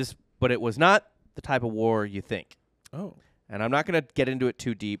 But it was not the type of war you think. Oh. And I'm not going to get into it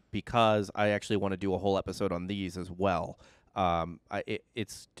too deep because I actually want to do a whole episode on these as well.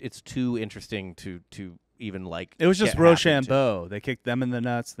 It's too interesting to even like. It was just get half into. Rochambeau. They kicked them in the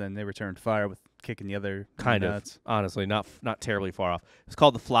nuts, then they returned fire with kicking the other Kind of, nuts. honestly, not terribly far off. It's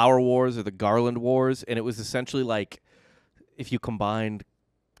called the Flower Wars or the Garland Wars, and it was essentially like if you combined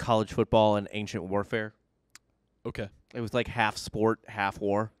college football and ancient warfare. Okay. It was like half sport, half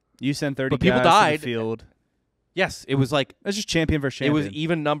war. You send 30 But people guys died. to the field. Yes, it was like It's just champion versus it champion. was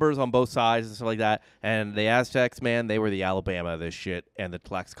even numbers on both sides and stuff like that. And the Aztecs, man, they were the Alabama of this shit, and the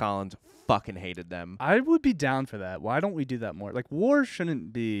Tlaxcalans fucking hated them. I would be down for that. Why don't we do that more? Like, war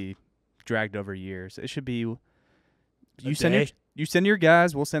shouldn't be dragged over years. It should be you send your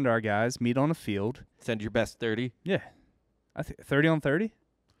guys, we'll send our guys, meet on a field. Send your best 30. Yeah. I think 30 on 30?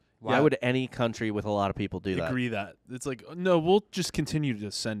 Why Yeah. would any country with a lot of people do that? Agree that. It's like, no, we'll just continue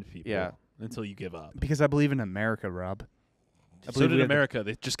to send people Yeah. until you give up. Because I believe in America, Rob. I So believe did we have America.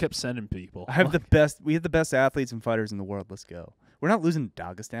 They just kept sending people. I have we have the best athletes and fighters in the world. Let's go. We're not losing to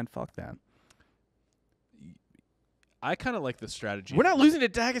Dagestan. Fuck them. I kind of like the strategy. We're not losing to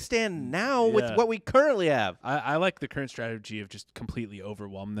Dagestan now with Yeah. what we currently have. I like the current strategy of just completely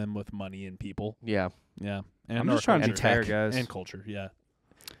overwhelm them with money and people. Yeah. Yeah. And I'm our just trying to be culture. fair, tech. guys. And culture, yeah.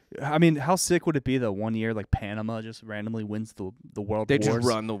 I mean, how sick would it be that one year, like Panama, just randomly wins the world They wars? just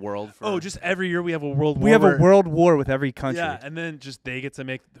run the world for. Oh, just every year we have a world war. We have a where- world war with every country. Yeah, and then just they get to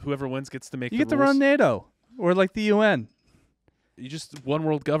make whoever wins gets to make. You the get to rules. run NATO or like the UN. You just one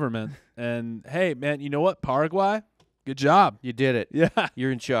world government, and hey, man, you know what? Paraguay, good job. You did it. Yeah,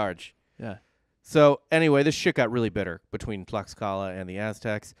 You're in charge. yeah. So anyway, this shit got really bitter between Tlaxcala and the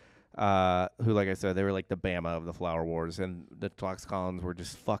Aztecs, who, like I said, they were like the Bama of the Flower Wars, and the Tlaxcalans were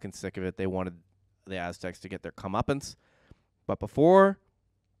just fucking sick of it. They wanted the Aztecs to get their comeuppance, but before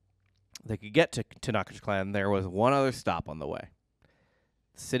they could get to Tenochtitlan, there was one other stop on the way.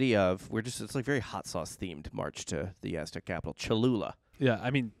 The city of it's like very hot sauce themed march to the Aztec capital, Cholula. Yeah, I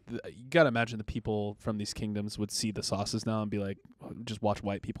mean, you gotta imagine the people from these kingdoms would see the sauces now and be like, just watch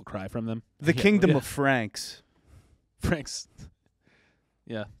white people cry from them. The Yeah. kingdom Yeah. of Franks. Franks.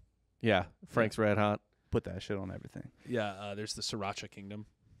 Yeah, Yeah, Frank's Red Hot. Put that shit on everything. yeah. There's the Sriracha kingdom,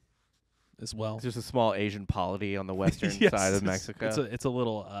 as well. It's just a small Asian polity on the western Yes, side of it's- Mexico. It's a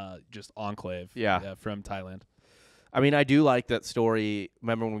little just enclave. Yeah. From Thailand. I mean, I do like that story.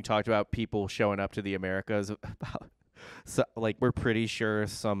 Remember when we talked about people showing up to the Americas? About, so, like, we're pretty sure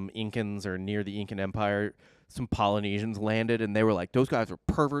some Incans or near the Incan Empire, some Polynesians landed, and they were like, those guys are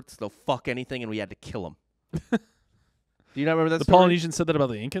perverts. They'll fuck anything, and we had to kill them. Do you not remember that The story? Polynesians said that about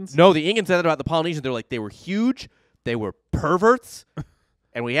the Incans? No, the Incans said that about the Polynesians. They're like, they were huge, they were perverts,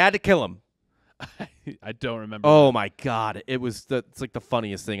 and we had to kill them. I don't remember. Oh, my God. It's like the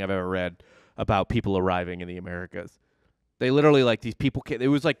funniest thing I've ever read about people arriving in the Americas. They literally, like, these people it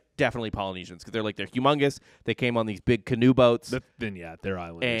was like definitely Polynesians because they're humongous. They came on these big canoe boats, Then yeah, they're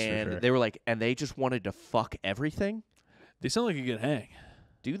islanders for and sure. they were like, and they just wanted to fuck everything. They sound like a good hang.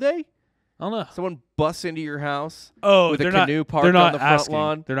 Do they? I don't know. Someone busts into your house Oh, with a they're not. canoe parked They're not on the front asking.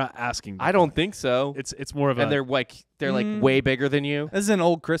 lawn? They're not asking. I don't think so. It's more of a. And they're like way bigger than you. This is an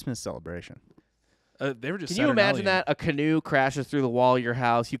old Christmas celebration. They were just. Can you imagine Saturnalian. that? A canoe crashes through the wall of your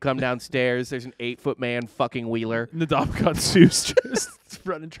house. You come downstairs. There's an 8-foot man fucking wheeler. And the dog got Zeus just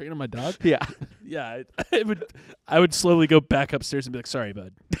running train on my dog. Yeah. Yeah, I would slowly go back upstairs and be like, "Sorry,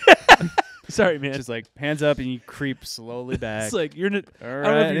 bud. Sorry, man." Just like hands up and you creep slowly back. It's like you're All know right, if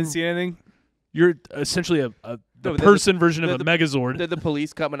I you- didn't see anything. you're essentially the No, but then person version of the- a Megazord. Then the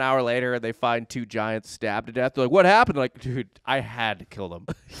police come an hour later and they find 2 giants stabbed to death. They're like, what happened? Like, dude, I had to kill them.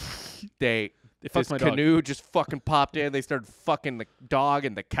 They They fucked This my dog. canoe just fucking popped in. They started fucking the dog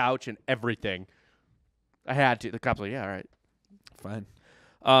and the couch and everything. I had to. The cops were like, yeah, all right. Fine.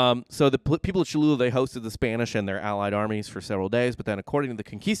 So the people of Cholula, they hosted the Spanish and their allied armies for several days, but then according to the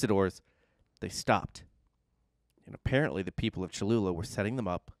conquistadors, they stopped. And apparently the people of Cholula were setting them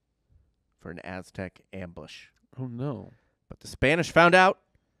up for an Aztec ambush. Oh, no. But the Spanish found out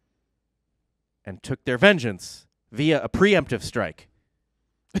and took their vengeance via a preemptive strike.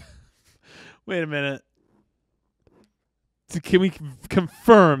 Wait a minute. Can we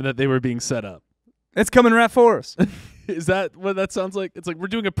confirm that they were being set up? It's coming right for us. Is that what that sounds like? It's like we're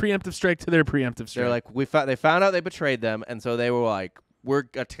doing a preemptive strike to their preemptive strike. They're like, they found out they betrayed them, and so they were like, we're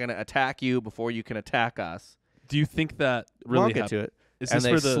going to attack you before you can attack us. Do you think that really I'll get happened? to it. Is And this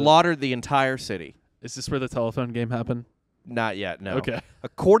they where the slaughtered the entire city. Is this where the telephone game happened? Not yet, no. Okay.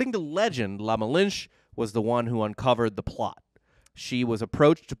 According to legend, La Malinche was the one who uncovered the plot. She was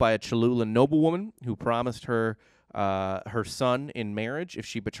approached by a Cholula noblewoman who promised her her son in marriage if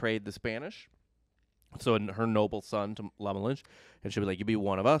she betrayed the Spanish. So her noble son to La Malinche, and she'd be like, "You be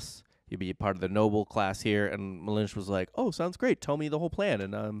one of us. You be part of the noble class here." And Malinche was like, "Oh, sounds great. Tell me the whole plan."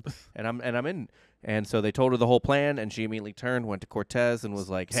 And I'm in. And so they told her the whole plan, and she immediately turned, went to Cortés, and was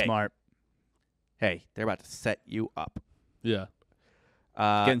like, "Hey, Smart. hey, they're about to set you up." Yeah.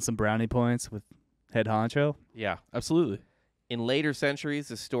 Getting some brownie points with head honcho. Yeah. Absolutely. In later centuries,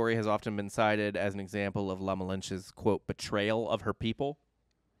 this story has often been cited as an example of La Malinche's, quote, betrayal of her people.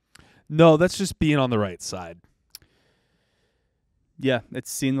 No, that's just being on the right side. Yeah,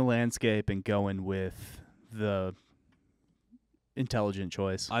 it's seeing the landscape and going with the intelligent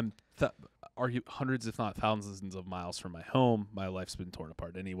choice. I'm argue hundreds, if not thousands, of miles from my home. My life's been torn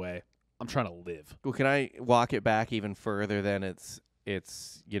apart anyway. I'm trying to live. Well, can I walk it back even further than it's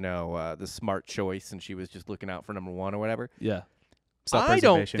the smart choice, and she was just looking out for number one or whatever? Yeah. I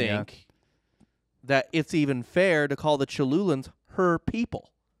don't Self-preservation, yeah. think that it's even fair to call the Cholulans her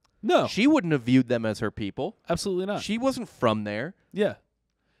people. No, She wouldn't have viewed them as her people. absolutely not. She wasn't from there. Yeah.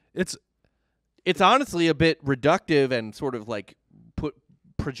 It's It's honestly a bit reductive and sort of like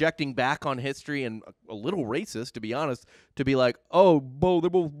projecting back on history and a little racist, to be honest, to be like, oh, they're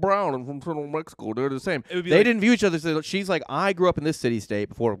both brown and from Central Mexico. They're the same. It would be They like- didn't view each other. So she's like, I grew up in this city-state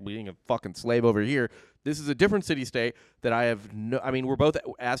before being a fucking slave over here. This is a different city-state that I have no... I mean, we're both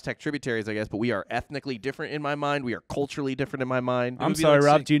Aztec tributaries, I guess, but we are ethnically different in my mind. We are culturally different in my mind. I'm would be sorry, like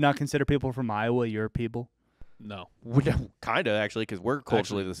Rob. saying- Do you not consider people from Iowa your people? no. Kind of, actually, because we're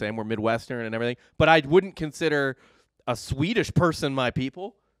culturally the same. We're Midwestern and everything. But I wouldn't consider a Swedish person my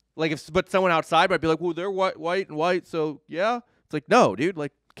people. Like, but someone outside might be like, well, they're white and white, so yeah. It's like, no, dude.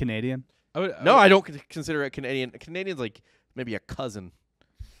 Like, Canadian? I don't consider it Canadian. A Canadian's like maybe a cousin.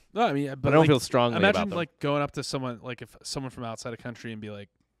 No, I mean, But I don't like, feel strongly imagine about them. like going up to someone, like if someone from outside a country and be like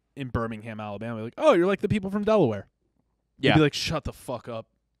in Birmingham, Alabama, like, oh, you're like the people from Delaware. Yeah. They'd be like, shut the fuck up.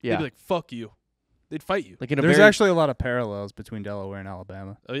 Yeah. They'd be like, fuck you. They'd fight you. Like in a There's very, actually a lot of parallels between Delaware and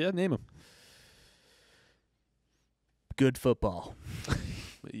Alabama. Oh yeah, name them. Good football.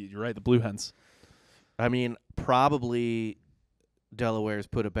 You're right. The Blue Hens. I mean, probably Delaware's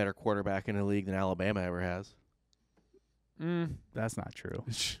put a better quarterback in the league than Alabama ever has. That's not true.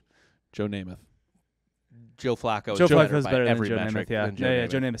 Joe Namath. Joe Flacco. Joe is Flacco's by better than every Joe metric Namath. Yeah, than yeah,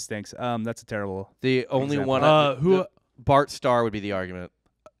 Joe Namath. Namath stinks. That's a terrible. The only example. one. Bart Starr would be the argument.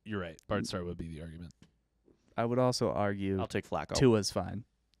 You're right. Bart Starr would be the argument. I would also argue I'll take Flacco. Tua's fine.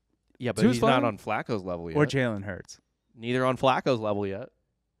 Yeah, but Tua's he's not fine? on Flacco's level yet. Or Jalen Hurts. Neither on Flacco's level yet.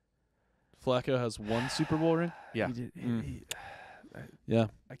 Flacco has one Super Bowl ring. Yeah. He did- Mm. he- Yeah.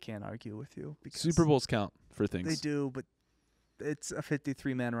 I can't argue with you. Because Super Bowls count for things. They do, but it's a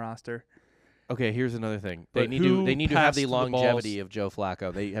 53-man roster. Okay, here's another thing. But They need who to have passed the the longevity balls? of Joe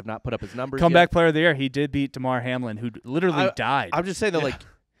Flacco. They have not put up his numbers Comeback yet. player of the year. He did beat DeMar Hamlin, who literally died. I'm just saying that, like,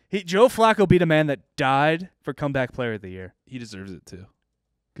 Joe Flacco beat a man that died for comeback player of the year. He deserves it too,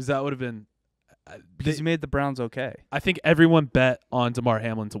 because that would have been. Because he made the Browns okay. I think everyone bet on DeMar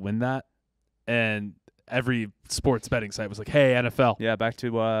Hamlin to win that, and every sports betting site was like, "Hey, NFL." Yeah, back to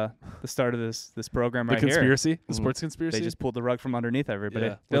the start of this program The right here. conspiracy, the Mhm. sports conspiracy. They just pulled the rug from underneath everybody.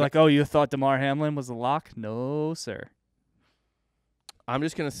 Yeah. They're like, oh, you thought DeMar Hamlin was the lock? No, sir. I'm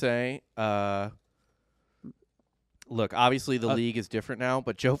just going to say, look, obviously the league is different now,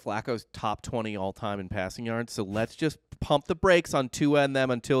 but Joe Flacco's top 20 all-time in passing yards, so let's just pump the brakes on Tua and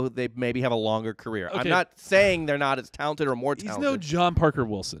them until they maybe have a longer career. I'm Okay. not saying they're not as talented or more He's talented. no John Parker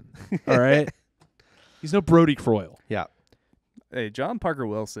Wilson. All right. He's no Brody Croyle. Yeah. Hey, John Parker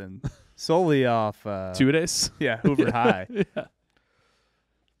Wilson, solely off 2 days. yeah, Hoover High. Yeah.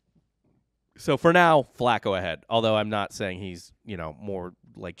 So for now, Flacco ahead. Although I'm not saying he's more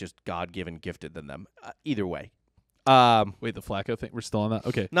like just God-given gifted than them. Either way. Wait, the Flacco thing? We're still on that?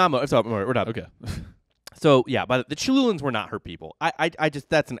 Okay. No, we're not. Okay. So yeah, but the Cholulans were not her people. I just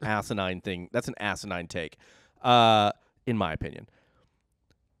that's an asinine thing. That's an asinine take, in my opinion.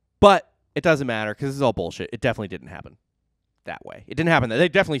 But it doesn't matter because this is all bullshit. It definitely didn't happen that way. It didn't happen that they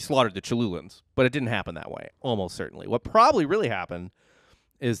definitely slaughtered the Cholulans, but it didn't happen that way. Almost certainly. What probably really happened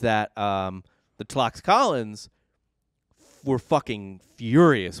is that the Tlaxcalans were fucking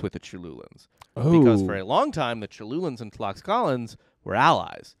furious with the Cholulans because for a long time the Cholulans and Tlaxcalans were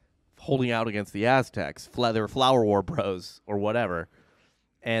allies, holding out against the Aztecs. They were flower war bros or whatever.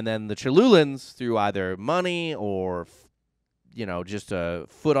 And then the Cholulans, through either money or just a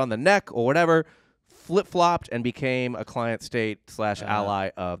foot on the neck or whatever, flip-flopped and became a client state / ally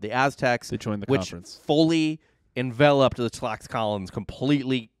of the Aztecs. They joined the which conference. Fully enveloped the Tlaxcalans,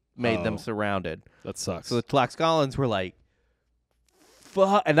 completely made them surrounded. That sucks. So the Tlaxcalans were like,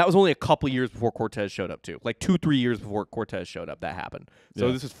 fuck. And that was only a couple years before Cortez showed up, too. Like 2-3 years before Cortez showed up, that happened. So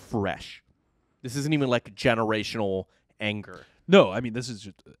this is fresh. This isn't even like generational anger. No, I mean, this is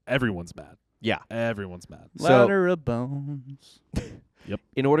just everyone's mad. Yeah. Everyone's mad. Ladder of bones. Yep.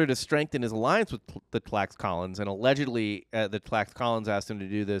 In order to strengthen his alliance with the Tlaxcalans, and allegedly the Tlaxcalans asked him to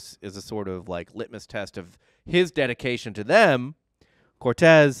do this as a sort of like litmus test of his dedication to them,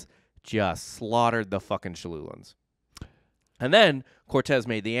 Cortez just slaughtered the fucking Cholulans. And then Cortez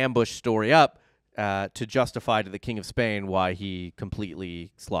made the ambush story up to justify to the King of Spain why he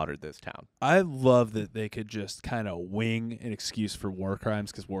completely slaughtered this town. I love that they could just kind of wing an excuse for war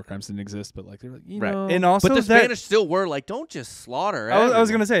crimes because war crimes didn't exist, but like they're like, you know. And also but the Spanish still were like, don't just slaughter I was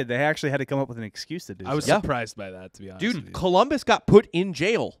going to say, they actually had to come up with an excuse to do I was so. surprised by that, to be honest. Dude, Columbus got put in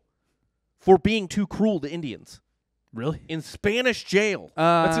jail for being too cruel to Indians. Really? In Spanish jail.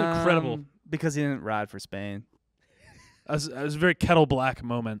 That's incredible. Because he didn't ride for Spain. It was a very kettle black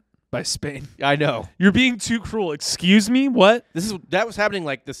moment by Spain. I know. You're being too cruel. Excuse me? What? That was happening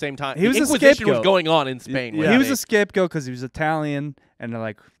like the same time. He was the a Inquisition was scapegoat. going on in Spain. He was a scapegoat because he was Italian, and they're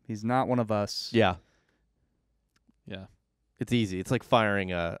like, he's not one of us. Yeah. Yeah. It's easy. It's like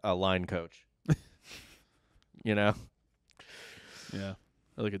firing a line coach. Yeah.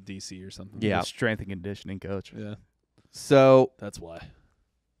 Or like a DC or something. Yeah. Strength and conditioning coach. Yeah. So That's why.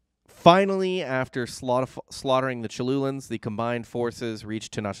 finally, after slaughtering the Cholulans, the combined forces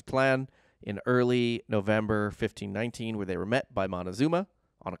reached Tenochtitlan in early November 1519, where they were met by Montezuma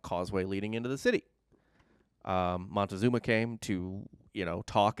on a causeway leading into the city. Montezuma came to,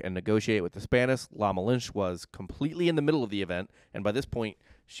 talk and negotiate with the Spanish. La Malinche was completely in the middle of the event, and by this point,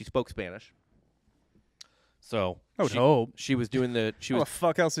 she spoke Spanish. So I would hope. she was doing the. She How was the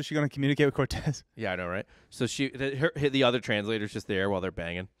fuck else is she going to communicate with Cortez? Yeah, I know, right? So the other translator's just there while they're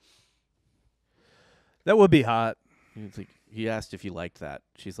banging. That would be hot. He asked if you liked that.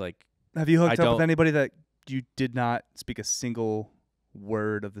 She's like, Have you hooked I up with don't- anybody that you did not speak a single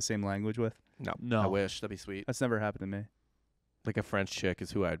word of the same language with? No. I wish. That'd be sweet. That's never happened to me. Like a French chick is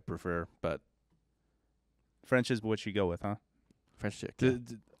who I'd prefer, but French is what you go with, huh? French chick.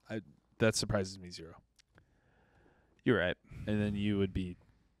 Yeah. That surprises me zero. You're right. And then you would be.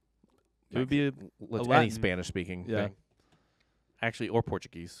 It Like, would be any Latin. Spanish-speaking Yeah. thing. Actually, or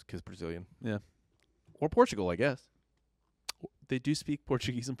Portuguese, because Brazilian. Yeah. Or Portugal, I guess. They do speak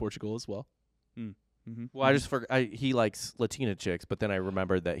Portuguese in Portugal as well. Mm-hmm. Well, I just forgot. He likes Latina chicks, but then I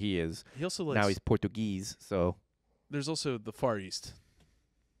remembered that he is. He also Now he's Portuguese, so. There's also the Far East.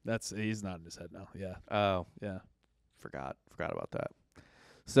 He's not in his head now. Yeah. Oh, Yeah. forgot about that.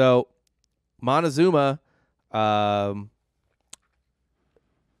 So, Montezuma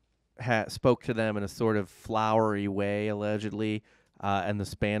spoke to them in a sort of flowery way, allegedly, and the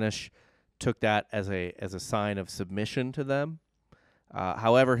Spanish took that as a sign of submission to them.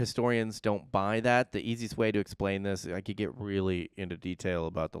 However, historians don't buy that. The easiest way to explain this, I could get really into detail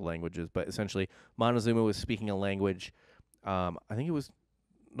about the languages, but essentially, Montezuma was speaking a language. I think it was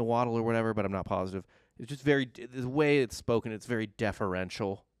Nahuatl or whatever, but I'm not positive. It's just the way it's spoken, it's very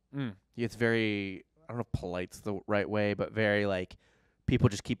deferential. It's very, I don't know if polite's the right way, but very like people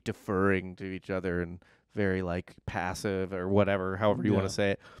just keep deferring to each other and very like passive or whatever, however you want to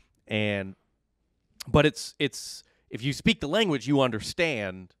say it. But it's if you speak the language, you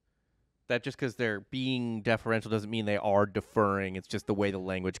understand that just because they're being deferential doesn't mean they are deferring. It's just the way the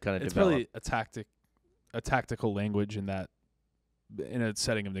language kind of develops. It's probably a tactical language in a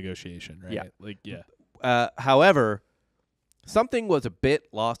setting of negotiation, right? Yeah. Like, yeah. However, something was a bit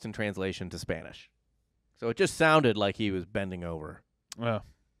lost in translation to Spanish. So it just sounded like he was bending over. Oh.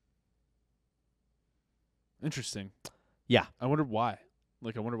 Interesting. Yeah. I wonder why.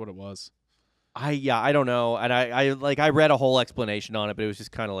 Like, I wonder what it was. I don't know, and I read a whole explanation on it, but it was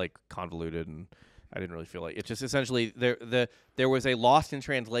just kind of like convoluted, and I didn't really feel like it's just essentially there was a lost in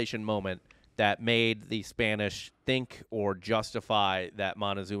translation moment that made the Spanish think or justify that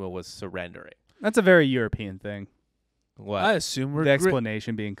Montezuma was surrendering. That's a very European thing. What? I assume we're The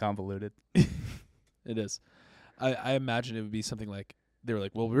explanation being convoluted. It is. I imagine it would be something like they were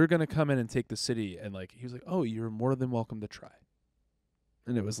like, well, we're gonna come in and take the city, and like he was like, oh, you're more than welcome to try.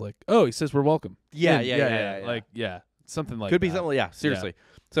 And it was like, oh, he says we're welcome. Yeah. Like, something like Could be that. something. Yeah, seriously.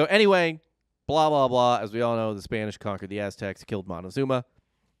 So anyway, blah blah blah. As we all know, the Spanish conquered the Aztecs, killed Montezuma.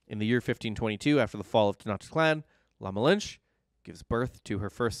 In the year 1522, after the fall of Tenochtitlan, La Malinche gives birth to her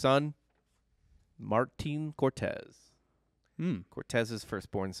first son, Martin Cortés. Cortez's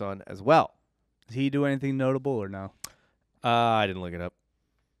firstborn son as well. Did he do anything notable or no? I didn't look it up.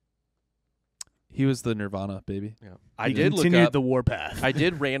 He was the Nirvana baby. Yeah, He I did look continued up. the warpath. I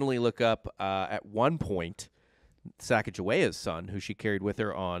did randomly look up at one point Sacagawea's son, who she carried with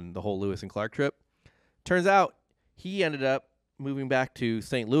her on the whole Lewis and Clark trip. Turns out he ended up moving back to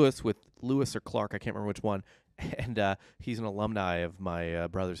St. Louis with Lewis or Clark, I can't remember which one, and he's an alumni of my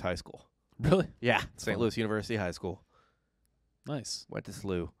brother's high school. Really? Yeah, St. Louis University High School. Nice. Went to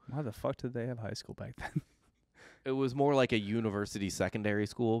SLU. Why the fuck did they have high school back then? It was more like a university secondary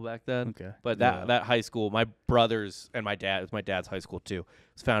school back then. Okay. But that high school, my brothers and my dad, it was my dad's high school too. It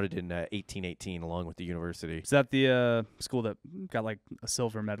was founded in 1818 along with the university. Is that the school that got like a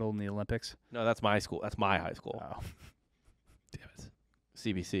silver medal in the Olympics? No, that's my school. That's my high school. Oh. Damn it.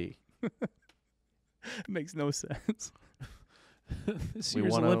 CBC. Makes no sense. This We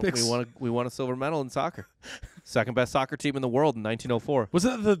year's won Olympics. we won a silver medal in soccer. Second best soccer team in the world in 1904. Was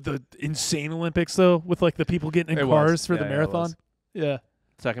that the insane Olympics though, with like the people getting in It cars was. for the Yeah, it marathon? was. Yeah.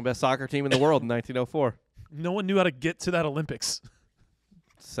 Second best soccer team in the world in 1904. No one knew how to get to that Olympics.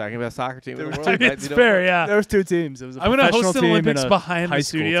 Second best soccer team in the There world. were in It's 1904. fair, yeah. There was two teams. It was a I'm gonna professional host an team Olympics and a behind high the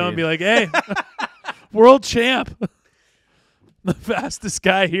school studio team. and be like, "Hey, world champ, the fastest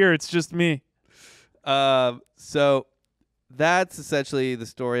guy here. It's just me." So that's essentially the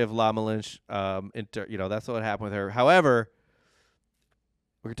story of La Malinche. That's what happened with her. However,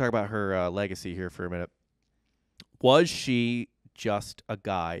 we're going to talk about her legacy here for a minute. Was she just a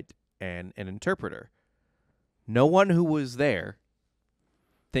guide and an interpreter? No one who was there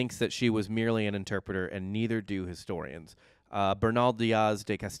thinks that she was merely an interpreter, and neither do historians. Bernal Diaz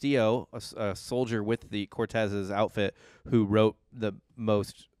de Castillo, a soldier with the Cortez's outfit, who wrote the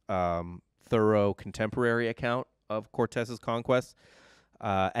most thorough contemporary account of Cortez's conquest.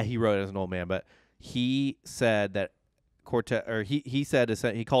 He wrote it as an old man, but he said that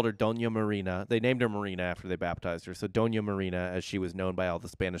he called her Doña Marina. They named her Marina after they baptized her. So Doña Marina, as she was known by all the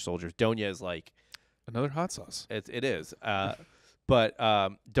Spanish soldiers. Doña is like Another hot sauce. it is. But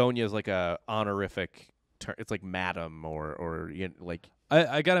Doña is like a honorific term. It's like madam or like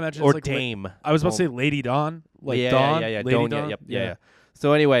I gotta imagine. or it's like dame. I was about to say Lady Dawn, like yeah, Dawn. yeah. Lady Doña, Dawn. yep, yeah.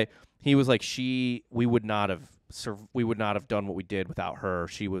 So anyway, he was like, we would not have done what we did without her.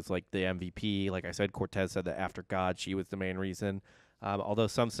 She was like the MVP. Like I said, Cortez said that after God, she was the main reason. Although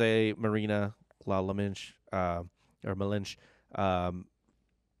some say Marina La Malinche or Malinche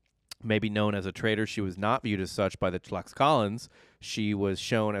may be known as a traitor, she was not viewed as such by the Tlaxcalans. She was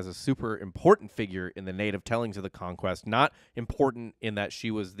shown as a super important figure in the native tellings of the conquest. Not important in that she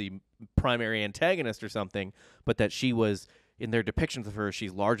was the primary antagonist or something, but that she was, in their depictions of her,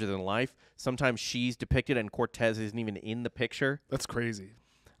 she's larger than life. Sometimes she's depicted and Cortez isn't even in the picture. That's crazy.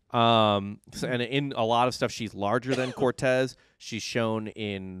 And in a lot of stuff, she's larger than Cortez. She's shown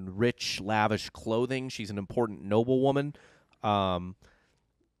in rich, lavish clothing. She's an important noblewoman.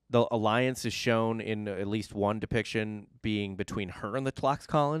 The alliance is shown in at least one depiction being between her and the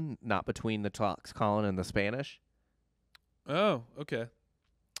Tlaxcalan, not between the Tlaxcalan and the Spanish. Oh, okay.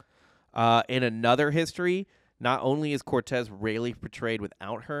 In another history, not only is Cortez rarely portrayed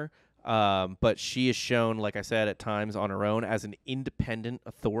without her, but she is shown, like I said, at times on her own as an independent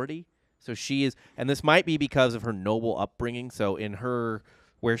authority. So she is, and this might be because of her noble upbringing. So in her,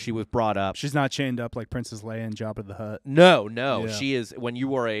 where she was brought up, She's not chained up like Princess Leia in Jabba the Hutt. No, Yeah. she is. When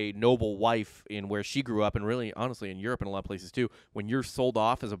you are a noble wife in where she grew up, and really, honestly, in Europe and a lot of places too, when you're sold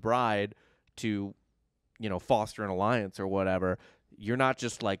off as a bride to, foster an alliance or whatever, you're not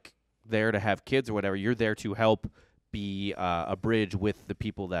just like there to have kids or whatever. You're there to help be a bridge with the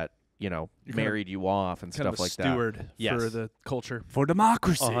people that married you off and Kind stuff of a like that. steward Yes. for the culture. For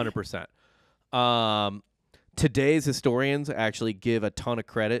democracy. 100%. Today's historians actually give a ton of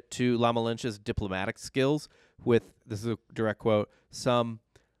credit to La Malinche's diplomatic skills with, this is a direct quote, some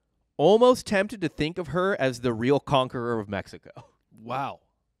almost tempted to think of her as the real conqueror of Mexico. Wow,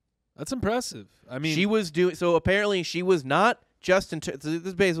 That's impressive. I mean, she was doing so. Apparently, she was not just. So this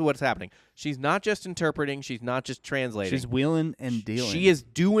is basically what's happening. She's not just interpreting. She's not just translating. She's wheeling and dealing. She is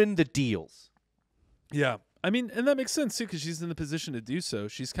doing the deals. yeah. I mean, and that makes sense too, because she's in the position to do so.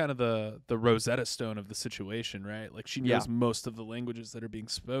 She's kind of the Rosetta Stone of the situation, right? Like she knows most of the languages that are being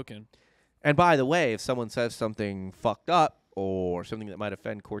spoken. And by the way, if someone says something fucked up or something that might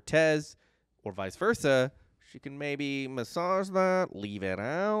offend Cortez, or vice versa, she can maybe massage that, leave it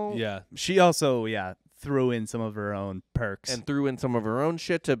out. Yeah. She also, threw in some of her own perks. And threw in some of her own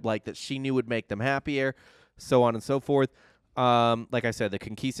shit to like that she knew would make them happier, so on and so forth. Like I said, the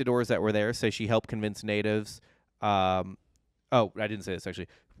conquistadors that were there say she helped convince natives. I didn't say this actually.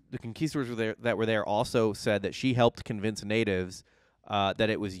 The conquistadors that were there also said that she helped convince natives that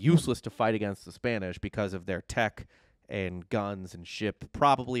it was useless to fight against the Spanish because of their tech and guns and ship,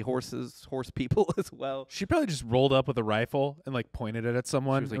 probably horse people as well. She probably just rolled up with a rifle and like pointed it at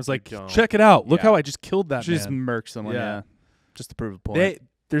someone. She Was like, like, check it out. Look how I just killed that She man. just murked someone, Yeah. just to prove a point.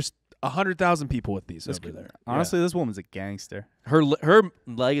 There's 100,000 people with these over there. Honestly, this woman's a gangster. Her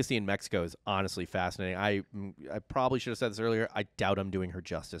legacy in Mexico is honestly fascinating. I probably should have said this earlier. I doubt I'm doing her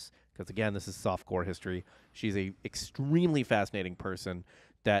justice because, again, this is softcore history. She's a extremely fascinating person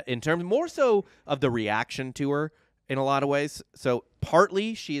that in terms more so of the reaction to her in a lot of ways. So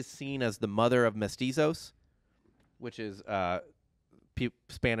partly she is seen as the mother of mestizos, which is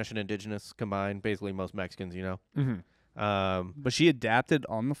Spanish and indigenous combined, basically most Mexicans, you know. Mm-hmm. But she adapted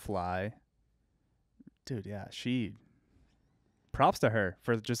on the fly. Dude, props to her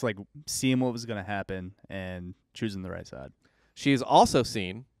for just like seeing what was going to happen and choosing the right side. She is also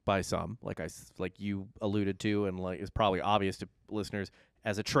seen by some, like you alluded to, and like is probably obvious to listeners,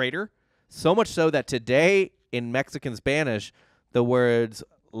 as a traitor. So much so that today in Mexican Spanish, the words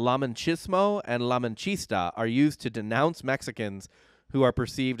lamanchismo and lamanchista are used to denounce Mexicans who are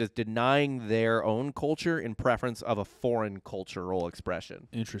perceived as denying their own culture in preference of a foreign cultural expression.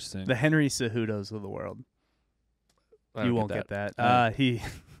 Interesting. The Henry Cejudos of the world. I don't You won't get that.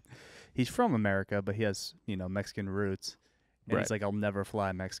 He's from America, but he has, Mexican roots. And Right. he's like, I'll never fly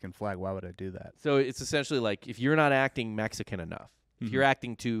a Mexican flag. Why would I do that? So it's essentially like if you're not acting Mexican enough, if you're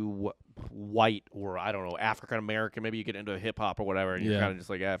acting too white or, I don't know, African American, maybe you get into hip hop or whatever, and you're kind of just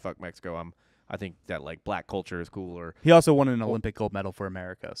like, fuck Mexico. I think that like black culture is cool or He also won an Olympic gold medal for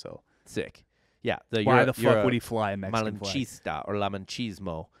America, so sick. Yeah. why the fuck would he fly a Mexican flag? Malinchista or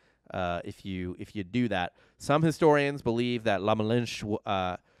lamanchismo, if you do that. Some historians believe that La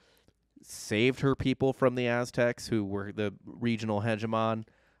Malinche saved her people from the Aztecs, who were the regional hegemon,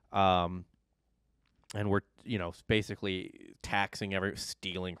 and were basically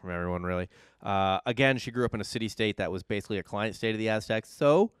stealing from everyone. Really, again, she grew up in a city-state that was basically a client state of the Aztecs,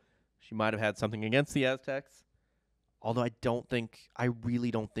 so she might have had something against the Aztecs. Although I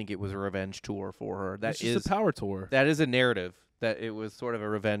really don't think it was a revenge tour for her. It's just a power tour. That is a narrative, that it was sort of a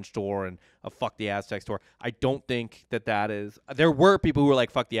revenge tour and a fuck the Aztecs tour. I don't think that is. There were people who were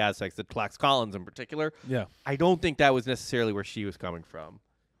like, fuck the Aztecs, the Tlaxcalans in particular. Yeah. I don't think that was necessarily where she was coming from.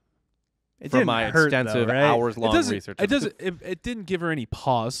 It from didn't my hurt, extensive though, right? hours-long research. It didn't give her any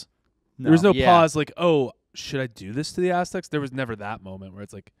pause. No. There was no Yeah. pause like, oh, should I do this to the Aztecs? There was never that moment where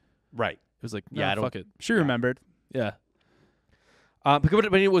it's like, Right. it was like, Yeah, no, I don't- fuck it. She remembered. Yeah. But it could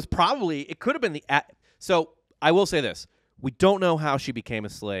have been so I will say this. We don't know how she became a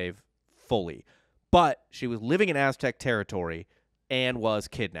slave fully, but she was living in Aztec territory and was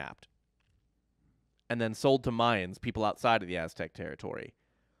kidnapped and then sold to Mayans, people outside of the Aztec territory.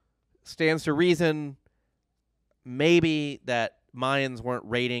 Stands to reason maybe that Mayans weren't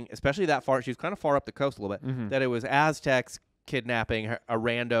raiding, especially that far. She was kind of far up the coast a little bit, that it was Aztecs kidnapping a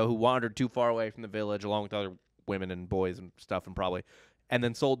rando who wandered too far away from the village along with other women and boys and stuff, and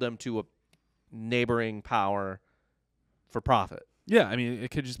then sold them to a neighboring power for profit. Yeah, I mean, it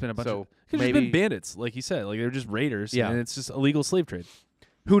could have just been a bunch So of... It could have just been bandits, like you said. Like, they're just raiders, Yeah. and it's just illegal slave trade.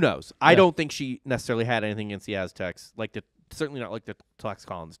 Who knows? I Yeah. don't think she necessarily had anything against the Aztecs, certainly not like the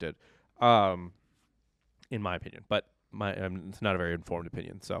Tlaxcalans did, in my opinion. But it's not a very informed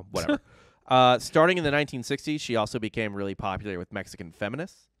opinion, so whatever. Starting in the 1960s, she also became really popular with Mexican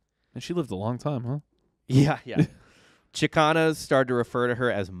feminists. And she lived a long time, huh? Yeah. Chicanas started to refer to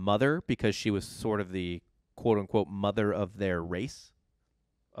her as mother because she was sort of the quote-unquote mother of their race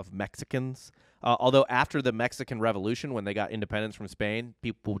of Mexicans. Although after the Mexican Revolution, when they got independence from Spain,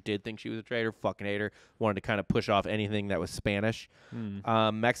 people did think she was a traitor, fucking hate her, wanted to kind of push off anything that was Spanish.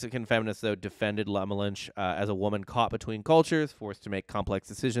 Mexican feminists, though, defended La Malinche as a woman caught between cultures, forced to make complex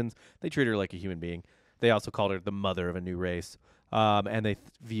decisions. They treated her like a human being. They also called her the mother of a new race. And they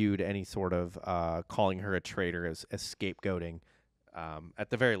viewed any sort of calling her a traitor as scapegoating at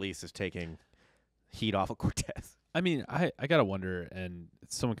the very least, is taking heat off of Cortés. I mean, I gotta wonder, and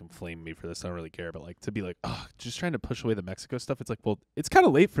someone can flame me for this. I don't really care, but like to be like, oh, just trying to push away the Mexico stuff. It's like, well, it's kind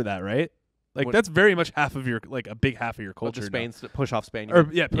of late for that, right? Like What- that's very much half of your a big half of your culture. Spain push off Spain. Or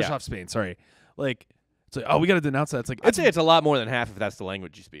push off Spain. Sorry, like it's like, oh, we gotta denounce that. It's like I'd say it's a lot more than half if that's the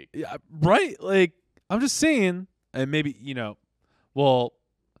language you speak. yeah, right. Like I'm just saying, and maybe well,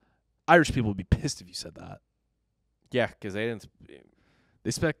 Irish people would be pissed if you said that. Yeah, because they didn't.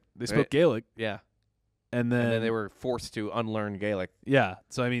 They spoke Gaelic, Yeah, and then they were forced to unlearn Gaelic. yeah.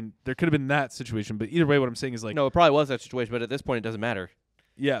 So I mean, there could have been that situation, but either way, what I'm saying is like, No, it probably was that situation, but at this point, it doesn't matter.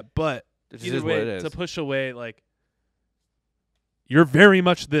 yeah, but It just either is way, what it is. to push away like you're very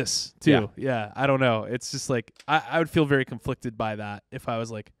much this too. Yeah, I don't know. It's just like I would feel very conflicted by that if I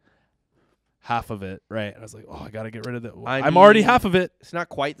was like half of it, right? I was like, oh, I got to get rid of that. I'm already mean, half of it. It's not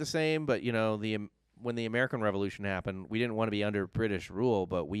quite the same, but when the American Revolution happened, we didn't want to be under British rule,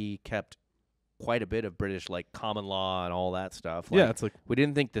 but we kept quite a bit of British like common law and all that stuff. Like, Yeah, it's like we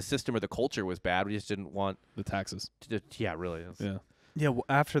didn't think the system or the culture was bad. We just didn't want the taxes. to. Yeah, really. Yeah. Yeah,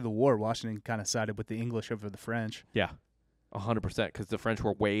 after the war, Washington kind of sided with the English over the French. Yeah, 100%, because the French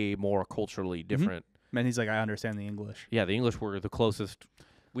were way more culturally different. Man, he's like, I understand the English. Yeah, the English were the closest.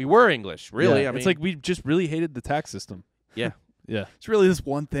 We were English, really. Yeah, I mean, it's like we just really hated the tax system. Yeah. Yeah. It's really this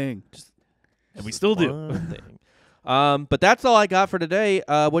one thing. And we still do. one thing. But that's all I got for today.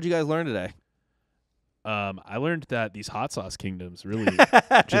 What'd you guys learn today? I learned that these hot sauce kingdoms really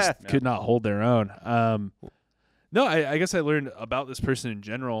just could not hold their own. No, I guess I learned about this person in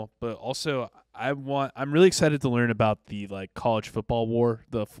general, but also I'm really excited to learn about the like college football war,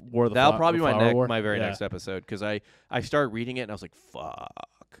 the war of the That'll probably be war. my very Yeah. next episode, because I started reading it and I was like,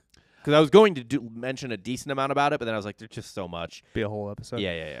 fuck. Because I was going to mention a decent amount about it, but then I was like, there's just so much. Be a whole episode.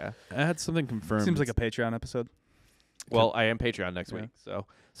 Yeah. I had something confirmed. Seems like a Patreon episode. Well, I am Patreon next Yeah. week, so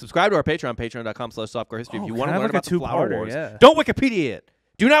subscribe to our Patreon, patreon.com/softcorehistory if you want to learn about the flower wars. Yeah. Don't Wikipedia it.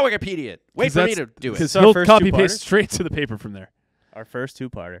 Do not Wikipedia it. Wait 'Cause for me that's- to do it. because our he'll first copy two-parter? paste straight to the paper from there. Our first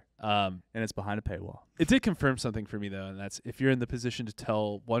two-parter, Um, and it's behind a paywall. It did confirm something for me though, and that's if you're in the position to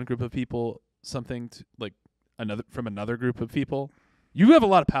tell one group of people something to, like another group of people, you have a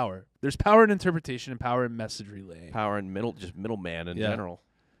lot of power. There's power in interpretation and power in message relaying. Power and middleman in Yeah. general.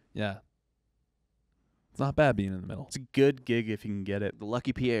 Yeah, it's not bad being in the middle. It's a good gig if you can get it. The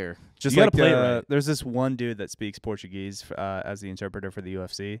Lucky Pierre. Just You like gotta play it right. there's this one dude that speaks Portuguese as the interpreter for the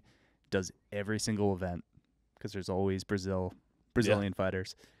UFC, does every single event because there's always Brazilian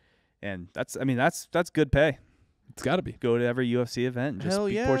fighters, and that's good pay. It's got to be. Go to every UFC event and just Hell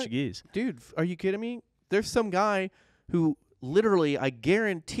speak yeah. Portuguese. Dude, are you kidding me? There's some guy who literally, I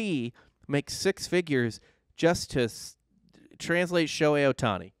guarantee, makes six figures just to translate Shohei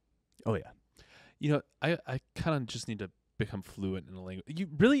Ohtani. Oh yeah, You know, I kind of just need to become fluent in a language. You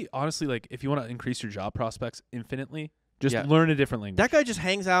really, honestly, like if you want to increase your job prospects infinitely, just Yeah. learn a different language. That guy just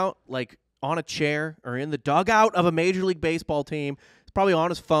hangs out like on a chair or in the dugout of a Major League Baseball team. He's probably on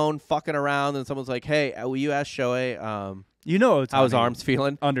his phone fucking around, and someone's like, "Hey, will you ask Shohei you know how his Ohtani arms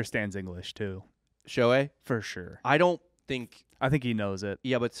feeling?" understands English too, Shohei, for sure. I don't think. I think he knows it.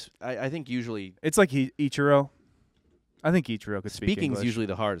 Yeah, but I think usually It's like Ichiro. I think Ichiro could speak speaking's English. usually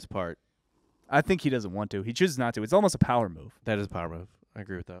the hardest part. I think he doesn't want to. He chooses not to. It's almost a power move. That is a power move. I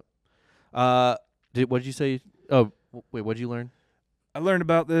agree with that. What did you say? Oh, wait, what did you learn? I learned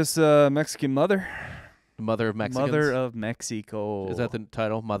about this Mexican mother. The mother of Mexicans. Mother of Mexico. Is that the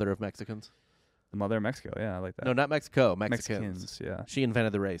title? Mother of Mexicans? the mother of Mexico? Yeah, I like that. No, not Mexico. Mexicans. Mexicans. Yeah. She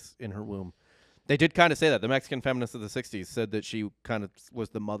invented the race in her womb. They did kind of say that. The Mexican feminists of the 60s said that she kind of was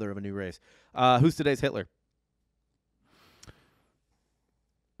the mother of a new race. Who's today's Hitler?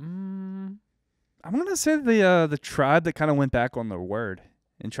 I'm gonna say the tribe that kind of went back on their word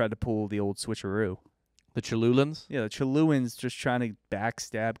and tried to pull the old switcheroo. The Cholulans? Yeah, the Chiluans just trying to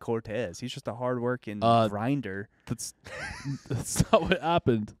backstab Cortez. He's just a hardworking grinder. That's not what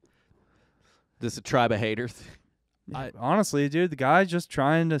happened. This is a tribe of haters. Honestly, dude, the guy's just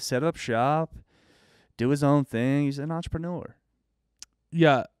trying to set up shop, do his own thing. He's an entrepreneur.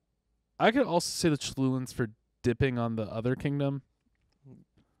 Yeah, I could also say the Cholulans for dipping on the other kingdom.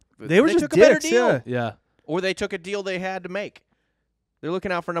 They were just took a better dicks, deal. yeah. Yeah, Or they took a deal they had to make. They're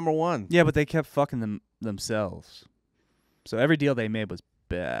looking out for number one. Yeah, but they kept fucking themselves. So every deal they made was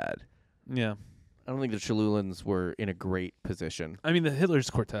bad. yeah. I don't think the Cholulans were in a great position. I mean, the Hitler's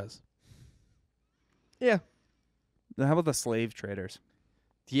Cortez. Yeah. Then how about the slave traders?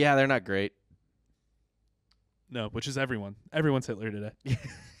 Yeah, they're not great. No, which is everyone. Everyone's Hitler today.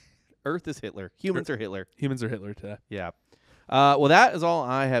 Earth is Hitler. Humans are Hitler. Humans are Hitler today. Yeah. Well, that is all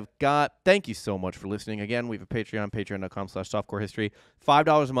I have got. Thank you so much for listening. Again, we have a Patreon, patreon.com/softcorehistory.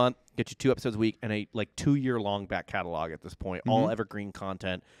 $5 a month, get you 2 episodes a week, and a 2-year-long back catalog at this point. All evergreen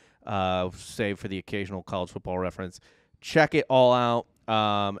content, save for the occasional college football reference. Check it all out,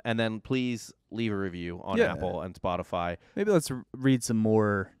 and then please leave a review on Apple and Spotify. Maybe let's read some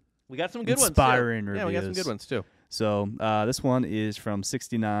more. We got some good inspiring ones, too. reviews. Yeah, we got some good ones, too. So this one is from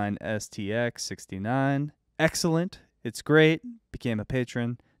 69STX69. Excellent. It's great. Became a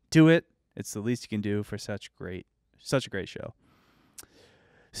patron. Do it. It's the least you can do for such a great show.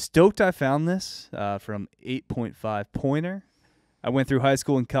 Stoked I found this from 8.5 Pointer. I went through high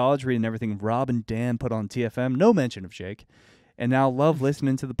school and college reading everything Rob and Dan put on TFM. No mention of Jake. And now love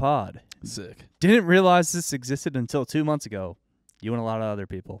listening to the pod. Sick. Didn't realize this existed until 2 months ago. You and a lot of other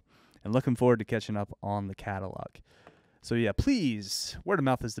people. And looking forward to catching up on the catalog. So, yeah, please, word of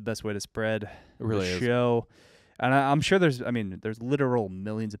mouth is the best way to spread the show. And I'm sure there's literal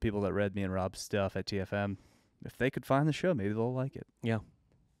millions of people that read me and Rob's stuff at TFM. If they could find the show, maybe they'll like it. Yeah.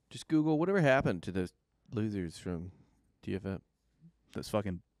 Just Google whatever happened to those losers from TFM. Those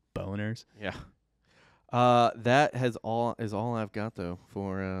fucking boners. Yeah. That is all I've got, though.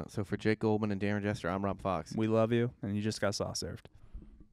 For Jake Goldman and Darren Jester, I'm Rob Fox. We love you, and you just got sauce served.